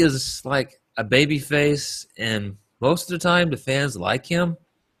 O'Reilly is like a baby face, and most of the time the fans like him.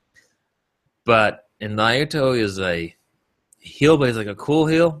 But Naito is a heel, but he's like a cool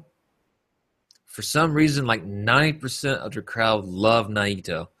heel. For some reason, like 90% of the crowd love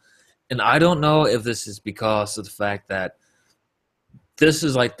Naito. And I don't know if this is because of the fact that this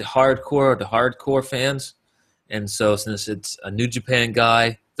is like the hardcore fans. And so since it's a New Japan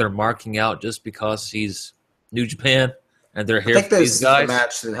guy, they're marking out just because he's New Japan. And they're here for these guys. I think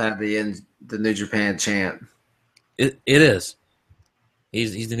this is the match that had the New Japan chant. It is.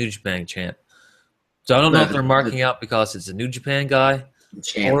 He's the New Japan chant. So I don't know if they're marking out because it's a New Japan guy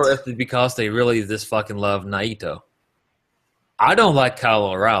chant, or if it's because they really just fucking love Naito. I don't like Kyle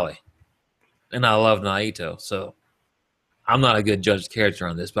O'Reilly, and I love Naito, so I'm not a good judge of character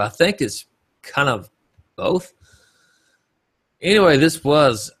on this, but I think it's kind of both. Anyway, this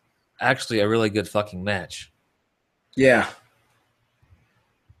was actually a really good fucking match. Yeah.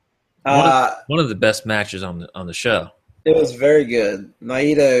 One of the best matches on the show. It was very good.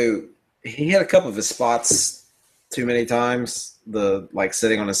 Naito, he had a couple of his spots too many times. The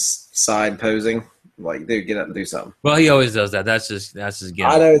sitting on his side posing, like, dude, get up and do something. Well, he always does that. That's his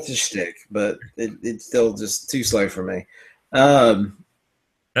gimmick. I know it's a shtick, but it's still just too slow for me.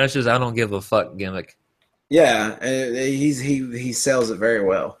 That's just I don't give a fuck gimmick. Yeah, he sells it very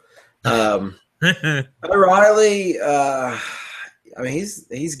well. O'Reilly, I mean,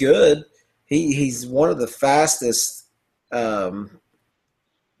 he's good. He's one of the fastest guys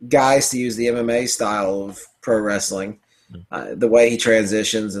to use the MMA style of pro wrestling. The way he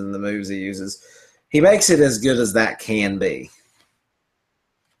transitions and the moves he uses, he makes it as good as that can be.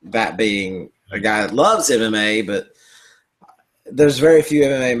 That being a guy that loves MMA, but there's very few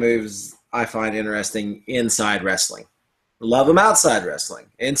MMA moves I find interesting inside wrestling. Love them outside wrestling.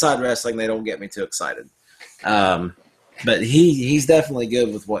 Inside wrestling, they don't get me too excited. But he's definitely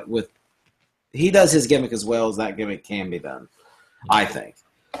good with he does his gimmick as well as that gimmick can be done, I think.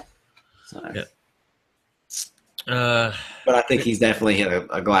 So. Yeah. But I think he's definitely hit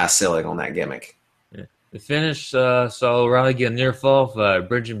a glass ceiling on that gimmick. Yeah. The finish saw O'Reilly get a near fall,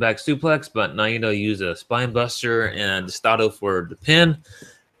 bridging back suplex, but Naito used a spine buster and Estado for the pin.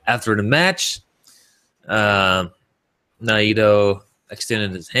 After the match, Naito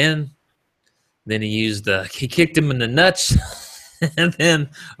extended his hand. Then he kicked him in the nuts, and then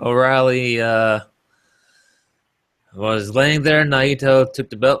O'Reilly was laying there. Naito took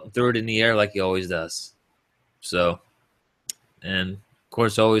the belt and threw it in the air like he always does. So, and of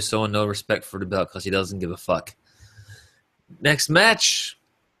course, always showing no respect for the belt because he doesn't give a fuck. Next match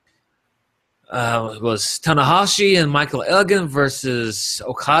was Tanahashi and Michael Elgin versus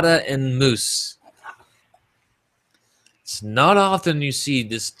Okada and Moose. It's not often you see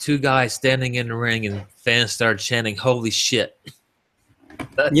this two guys standing in the ring and fans start chanting, "Holy shit."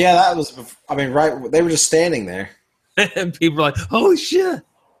 Yeah, that was, I mean, right, they were just standing there. And people are like, "Holy shit."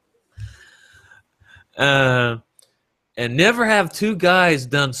 And never have two guys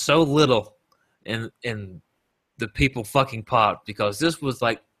done so little and the people fucking popped, because this was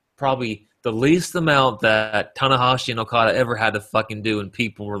like probably the least amount that Tanahashi and Okada ever had to fucking do, and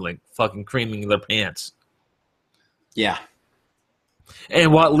people were like fucking creaming their pants. Yeah.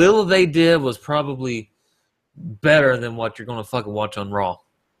 And what little they did was probably better than what you're going to fucking watch on Raw.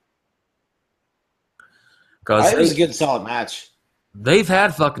 It was a good, solid match. They've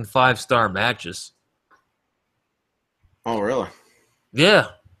had fucking 5-star matches. Oh, really? Yeah.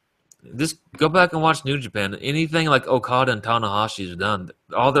 Just go back and watch New Japan. Anything like Okada and Tanahashi's done,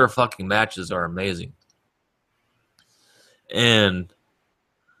 all their fucking matches are amazing. And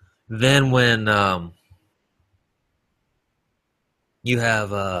then when you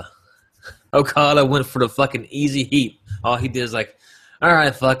have Okada went for the fucking easy heat. All he did is like, all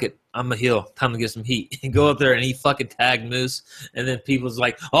right, fuck it. I'm a heel. Time to get some heat. And go up there and he fucking tagged Moose. And then people's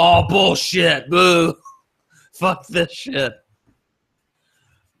like, oh, bullshit. Boo. Fuck this shit.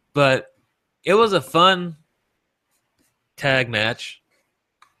 But it was a fun tag match.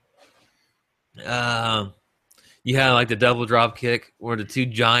 You had like the double drop kick where the two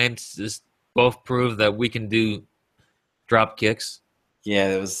giants just both proved that we can do drop kicks. Yeah,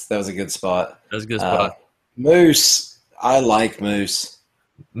 that was a good spot. That was a good spot. Moose, I like Moose.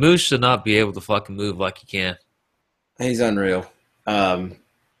 Moose should not be able to fucking move like he can. He's unreal.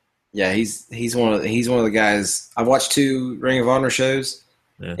 Yeah, he's one of the guys. I've watched 2 Ring of Honor shows,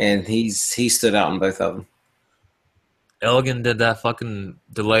 and he stood out in both of them. Elgin did that fucking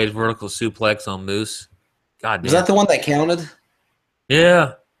delayed vertical suplex on Moose. God damn. Was that the one that counted?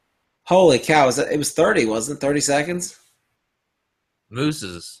 Yeah. Holy cow! It was 30, wasn't it? 30 seconds. Moose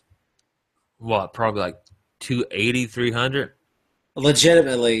is what? Probably like 280, 300.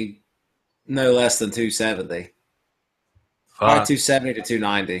 Legitimately, no less than 270. Probably 270 to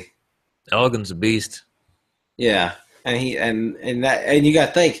 290. Elgin's a beast. Yeah, and you got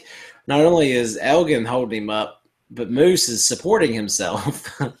to think, not only is Elgin holding him up, but Moose is supporting himself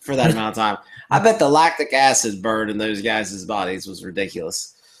for that amount of time. I bet the lactic acid burn in those guys' bodies was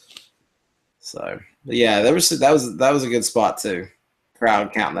ridiculous. So, yeah, that was a good spot too.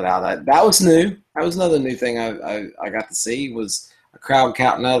 Crowd counting it out. That was new. That was another new thing I got to see, was a crowd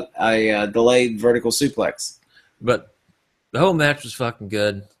counting out a delayed vertical suplex. But the whole match was fucking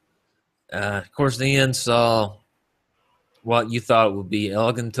good. Of course, the end saw what you thought it would be.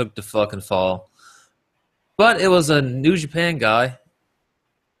 Elgin took the fucking fall. But it was a New Japan guy,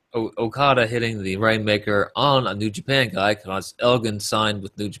 Okada, hitting the Rainmaker on a New Japan guy because Elgin signed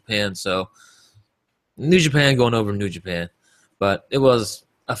with New Japan. So New Japan going over New Japan. But it was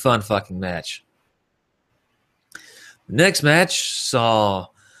a fun fucking match. The next match saw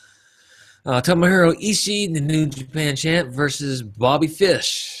Tomohiro Ishii, the New Japan champ, versus Bobby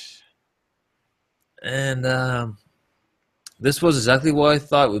Fish. And this was exactly what I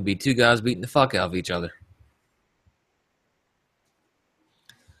thought it would be. 2 guys beating the fuck out of each other.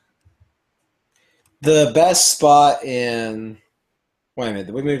 The best spot in... Wait a minute.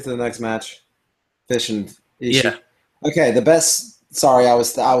 Did we move to the next match? Fish and Ishii? Yeah. Okay, the best... Sorry, I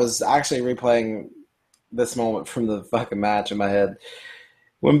was actually replaying this moment from the fucking match in my head.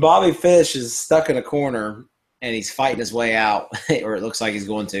 When Bobby Fish is stuck in a corner and he's fighting his way out, or it looks like he's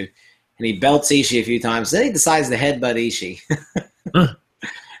going to, and he belts Ishii a few times, then he decides to headbutt Ishii.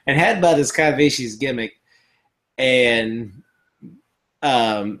 And headbutt is kind of Ishii's gimmick. And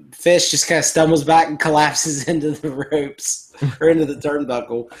Fish just kind of stumbles back and collapses into the ropes or into the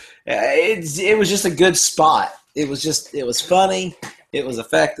turnbuckle. It was just a good spot. It was funny. It was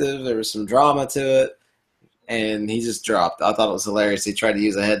effective. There was some drama to it. And he just dropped. I thought it was hilarious. He tried to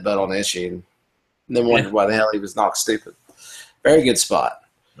use a headbutt on Ishii and then wondered why the hell he was knocked stupid. Very good spot.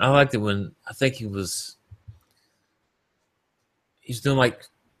 I liked it when I think he's doing like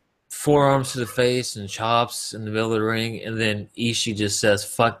forearms to the face and chops in the middle of the ring, and then Ishii just says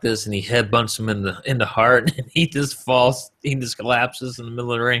 "fuck this" and he headbutts him in the heart, and he just falls. He just collapses in the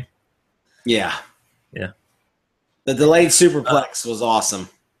middle of the ring. Yeah. Yeah. The delayed superplex was awesome.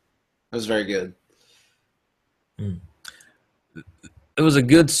 It was very good. It was a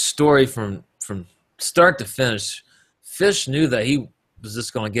good story from start to finish. Fish knew that he was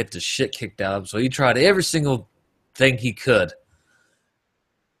just going to get the shit kicked out of him, so he tried every single thing he could.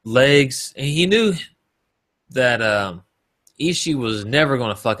 Legs, and he knew that Ishii was never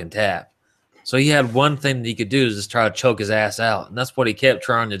going to fucking tap. So he had one thing that he could do is just try to choke his ass out, and that's what he kept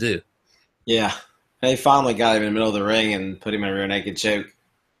trying to do. Yeah. They finally got him in the middle of the ring and put him in a rear naked choke.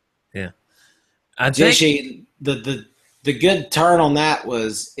 Yeah. I think Ishii, the good turn on that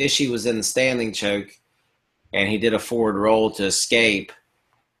was Ishii was in the standing choke, and he did a forward roll to escape,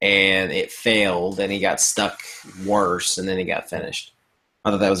 and it failed, and he got stuck worse, and then he got finished. I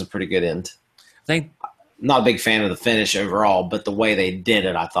thought that was a pretty good end. I think Not a big fan of the finish overall, but the way they did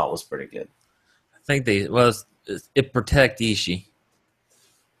it, I thought was pretty good. it protect Ishii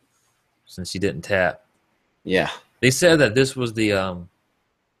since he didn't tap. Yeah. They said that this was the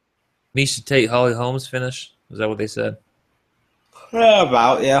Misha Tate Holly Holmes finish. Is that what they said?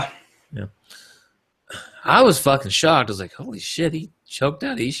 Yeah. I was fucking shocked. I was like, holy shit, he choked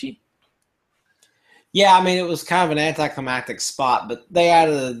out Ishii? Yeah, I mean, it was kind of an anticlimactic spot, but they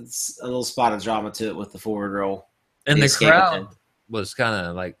added a little spot of drama to it with the forward roll. And the escape crowd attempt. was kind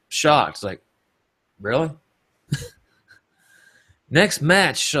of like shocked. It's like, really? Next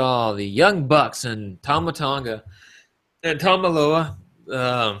match saw the Young Bucks and Tama Tonga and Tamaloa,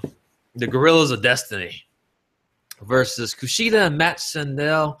 the Gorillas of Destiny, versus Kushida and Matt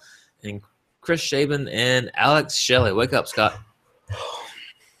Sandel and Chris Sabin and Alex Shelley. Wake up, Scott.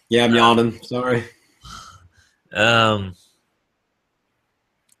 Yeah, I'm yawning. Sorry.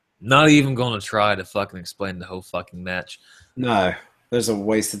 Not even going to try to fucking explain the whole fucking match. No, there's a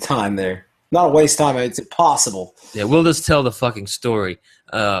waste of time there. Not a waste of time. It's impossible. Yeah, we'll just tell the fucking story.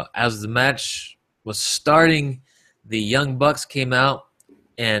 As the match was starting, the Young Bucks came out,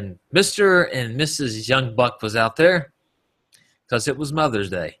 and Mr. and Mrs. Young Buck was out there because it was Mother's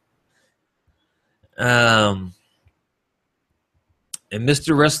Day. And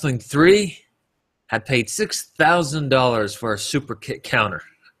Mr. Wrestling 3 had paid $6,000 for a super kick counter.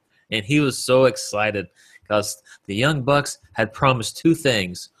 And he was so excited because the Young Bucks had promised two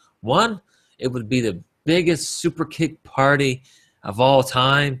things. One, it would be the biggest super kick party of all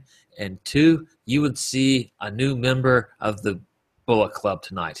time. And two, you would see a new member of the Bullet Club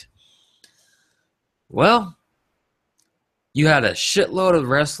tonight. Well, you had a shitload of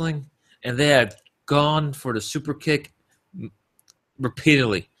wrestling, and they had gone for the super kick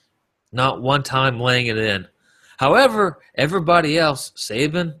repeatedly, not one time laying it in. However, everybody else,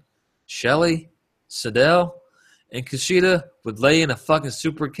 Sabin, Shelley, Sindel, and Kushida would lay in a fucking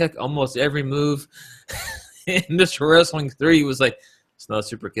super kick almost every move. And Mr. Wrestling 3 was like, it's not a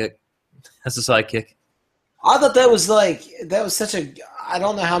super kick. That's a side kick. I thought that was such a. I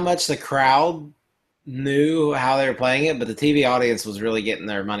don't know how much the crowd knew how they were playing it, but the TV audience was really getting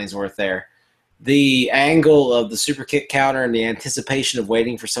their money's worth there. The angle of the super kick counter and the anticipation of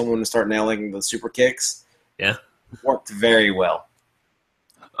waiting for someone to start nailing the super kicks, worked very well.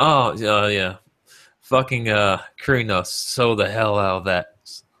 Oh, yeah. Fucking Carino sold the hell out of that.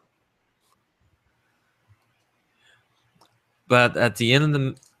 But at the end of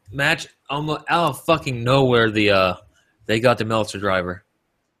the match, almost out of fucking nowhere, they got the Meltzer driver.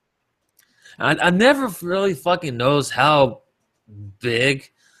 I never really fucking knows how big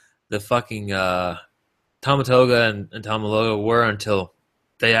the fucking Tamatoga and Tamaloa were until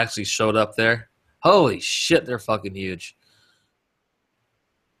they actually showed up there. Holy shit, they're fucking huge.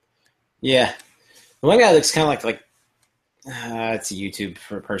 Yeah. The one guy looks kind of like it's a YouTube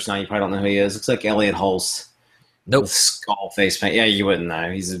person. You probably don't know who he is. Looks like Elliot Hulse. Nope. With skull face paint. Yeah, you wouldn't know.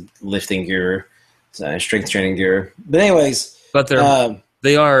 He's a lifting guru, strength training guru. But anyways. But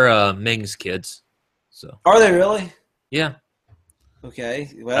they are Ming's kids. So are they really? Yeah. Okay.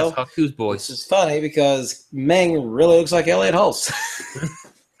 Well, that's Haku's boys. This is funny because Ming really looks like Elliot Hulse.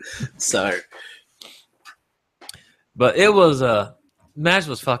 So. But it was match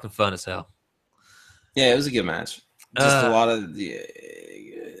was fucking fun as hell. Yeah, it was a good match. Just a lot of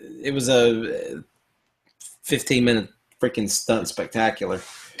it was a 15-minute freaking stunt spectacular.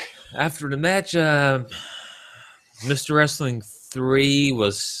 After the match, Mr. Wrestling 3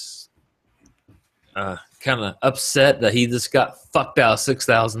 was kind of upset that he just got fucked out of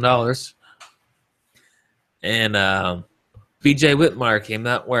 $6,000. And BJ Whitmire came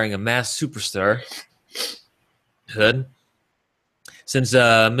out wearing a Masked Superstar hood. since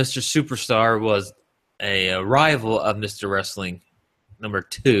Mr. Superstar was a rival of Mr. Wrestling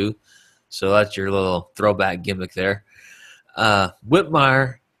 #2, so that's your little throwback gimmick there.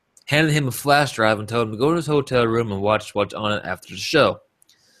 Whitmire handed him a flash drive and told him to go to his hotel room and watch what's on it after the show.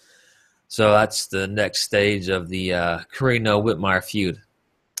 So that's the next stage of the Carino-Whitmire feud.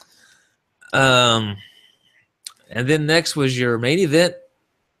 And then next was your main event,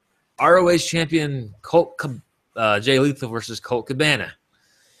 ROH champion Jay Lethal versus Colt Cabana.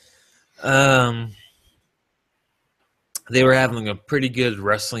 They were having a pretty good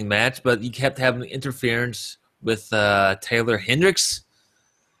wrestling match, but you kept having interference with Taylor Hendricks.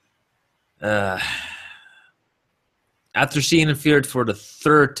 After she interfered for the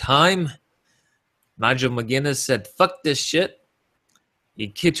third time, Nigel McGuinness said, "Fuck this shit." He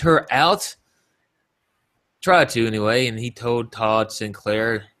kicked her out. Tried to anyway, and he told Todd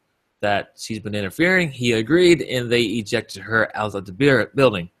Sinclair that she's been interfering. He agreed, and they ejected her out of the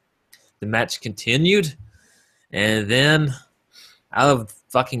building. The match continued, and then out of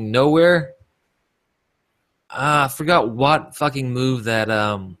fucking nowhere, I forgot what fucking move that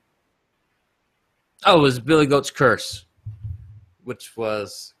it was Billy Goat's Curse, which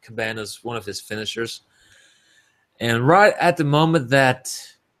was Cabana's one of his finishers. And right at the moment that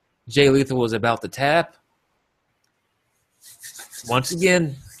Jay Lethal was about to tap, once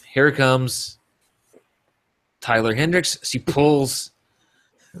again, here comes Tyler Hendricks. She pulls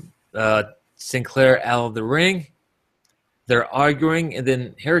Sinclair out of the ring. They're arguing, and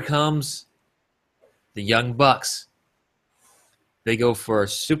then here comes the Young Bucks. They go for a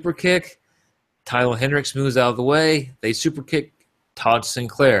super kick. Tyler Hendricks moves out of the way. They super kick Todd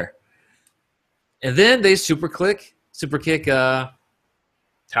Sinclair. And then they super kick Tyler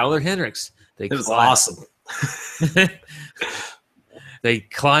Hendricks. It was awesome. They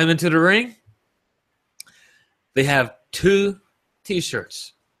climb into the ring. They have 2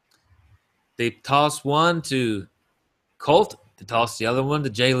 T-shirts. They toss one to Colt. They toss the other one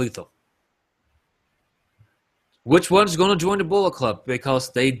to Jay Lethal. Which one's going to join the Bullet Club?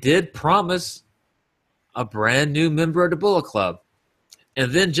 Because they did promise a brand new member of the Bullet Club.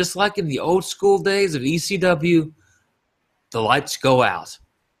 And then just like in the old school days of ECW, the lights go out.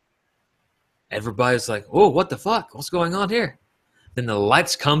 Everybody's like, oh, what the fuck? What's going on here? Then the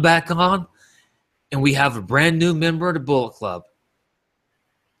lights come back on, and we have a brand new member of the Bullet Club.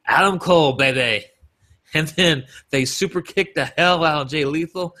 Adam Cole, baby. And then they super kick the hell out of Jay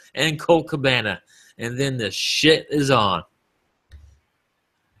Lethal and Colt Cabana. And then the shit is on.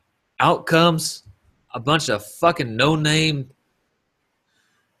 Out comes a bunch of fucking no-name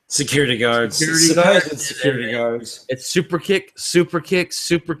security guards. Security guards. It's super kick, super kick,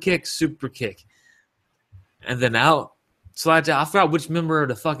 super kick, super kick. And then out slides out. I forgot which member of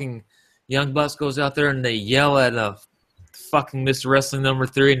the fucking Young Bucks goes out there and they yell at fucking Mr. Wrestling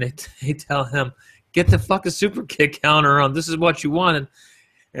 #3 and they tell him, get the fucking super kick counter on. This is what you wanted.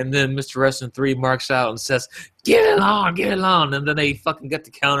 And then Mr. Wrestling 3 marks out and says, get it on, get it on. And then they fucking get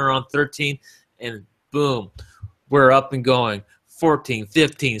the counter on 13 and boom, we're up and going. 14,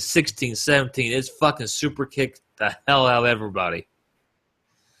 15, 16, 17. It's fucking super kicked the hell out of everybody.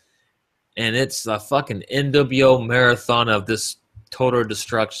 And it's a fucking NWO marathon of this total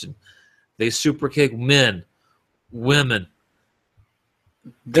destruction. They super kick men, women.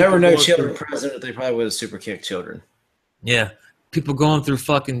 There were no children present. They probably would have super kicked children. Yeah. People going through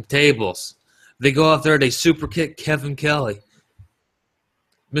fucking tables. They go out there, they super kick Kevin Kelly.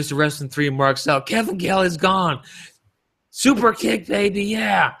 Mr. Wrestling 3 marks out, Kevin Kelly's gone. Super kick, baby,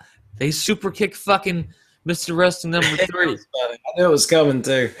 yeah. They super kick fucking Mr. Wrestling #3. I knew it was coming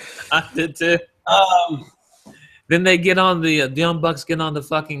too. I did too. Then they get on the Young Bucks get on the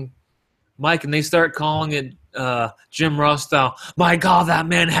fucking mic and they start calling it Jim Ross style. My God, that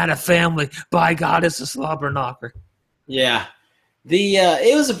man had a family. By God, it's a slobber knocker. Yeah,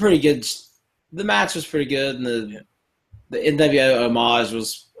 it was a pretty good. The match was pretty good, and the NWO homage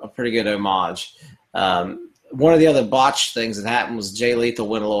was a pretty good homage. One of the other botched things that happened was Jay Lethal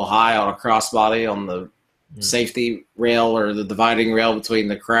went a little high on a crossbody on the safety rail or the dividing rail between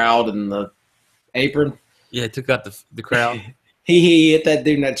the crowd and the apron. Yeah, it took out the crowd. He hit that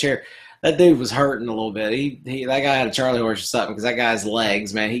dude in that chair. That dude was hurting a little bit. That guy had a Charlie horse or something because that guy's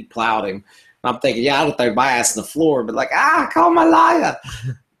legs, man, he plowed him. And I'm thinking, yeah, I'd have thrown my ass on the floor, but call my liar.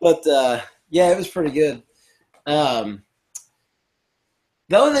 But, yeah, it was pretty good. The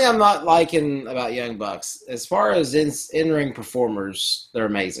only thing I'm not liking about Young Bucks, as far as in-ring performers, they're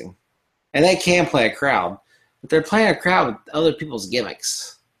amazing. And they can play a crowd, but they're playing a crowd with other people's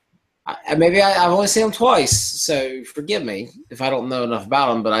gimmicks. I've only seen them twice, so forgive me if I don't know enough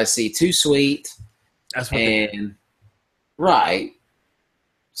about them, but I see Too Sweet. That's what right.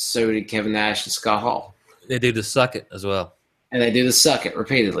 so did Kevin Nash and Scott Hall. They do the suck it as well. And they do the suck it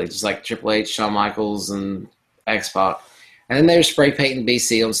repeatedly, just like Triple H, Shawn Michaels, and X-Pac. And then they're spray painting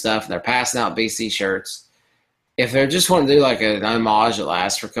BC on stuff, and they're passing out BC shirts. If they're just wanting to do like an homage that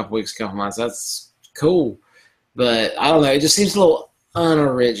lasts for a couple weeks, couple months, that's cool. But I don't know, it just seems a little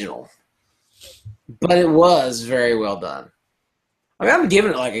unoriginal. But it was very well done. I mean, I'm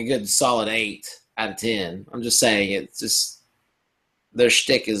giving it like a good solid 8 out of 10. I'm just saying it's just their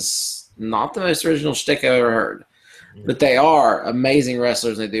shtick is not the most original shtick I've ever heard. But they are amazing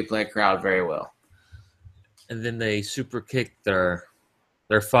wrestlers, and they do play a crowd very well. And then they super kicked their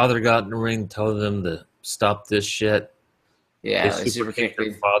father got in the ring, told them to stop this shit. Yeah, they super kicked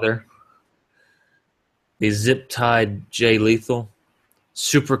their father. They zip tied Jay Lethal,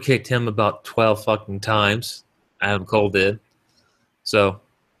 super kicked him about 12 fucking times. Adam Cole did. So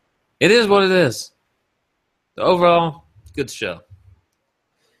it is what it is. Overall, good show.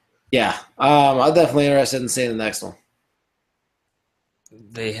 Yeah, I'm definitely interested in seeing the next one.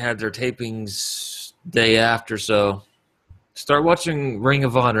 They had their tapings day after, so start watching Ring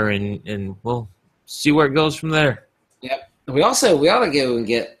of Honor and we'll see where it goes from there. Yep. We ought to go and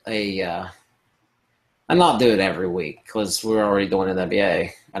get a and not do it every week because we're already doing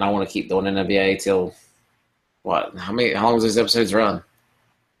NBA, and I want to keep doing NBA till what? How long does these episodes run?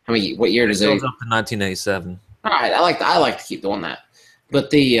 What year does it? It goes up to 1987. All right, I like to keep doing that.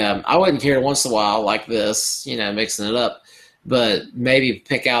 But I wouldn't care once in a while like this, mixing it up. But maybe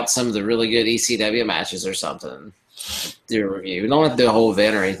pick out some of the really good ECW matches or something. Do a review. You don't have to do a whole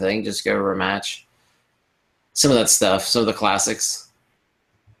event or anything. Just go over a match. Some of that stuff. Some of the classics.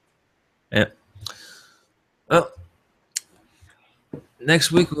 Yeah. Well,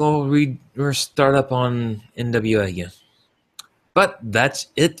 next week we'll start up on NWA again. But that's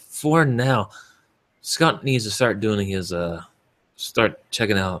it for now. Scott needs to start doing his start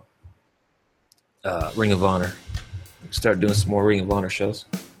checking out Ring of Honor. Start doing some more Ring of Honor shows.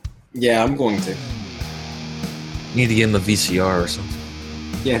 Yeah, I'm going to. Need to get him a VCR or something.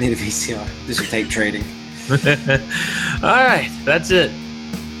 Yeah, I need a VCR. Do some tape trading. All right, that's it.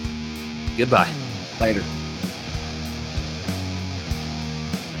 Goodbye. Later.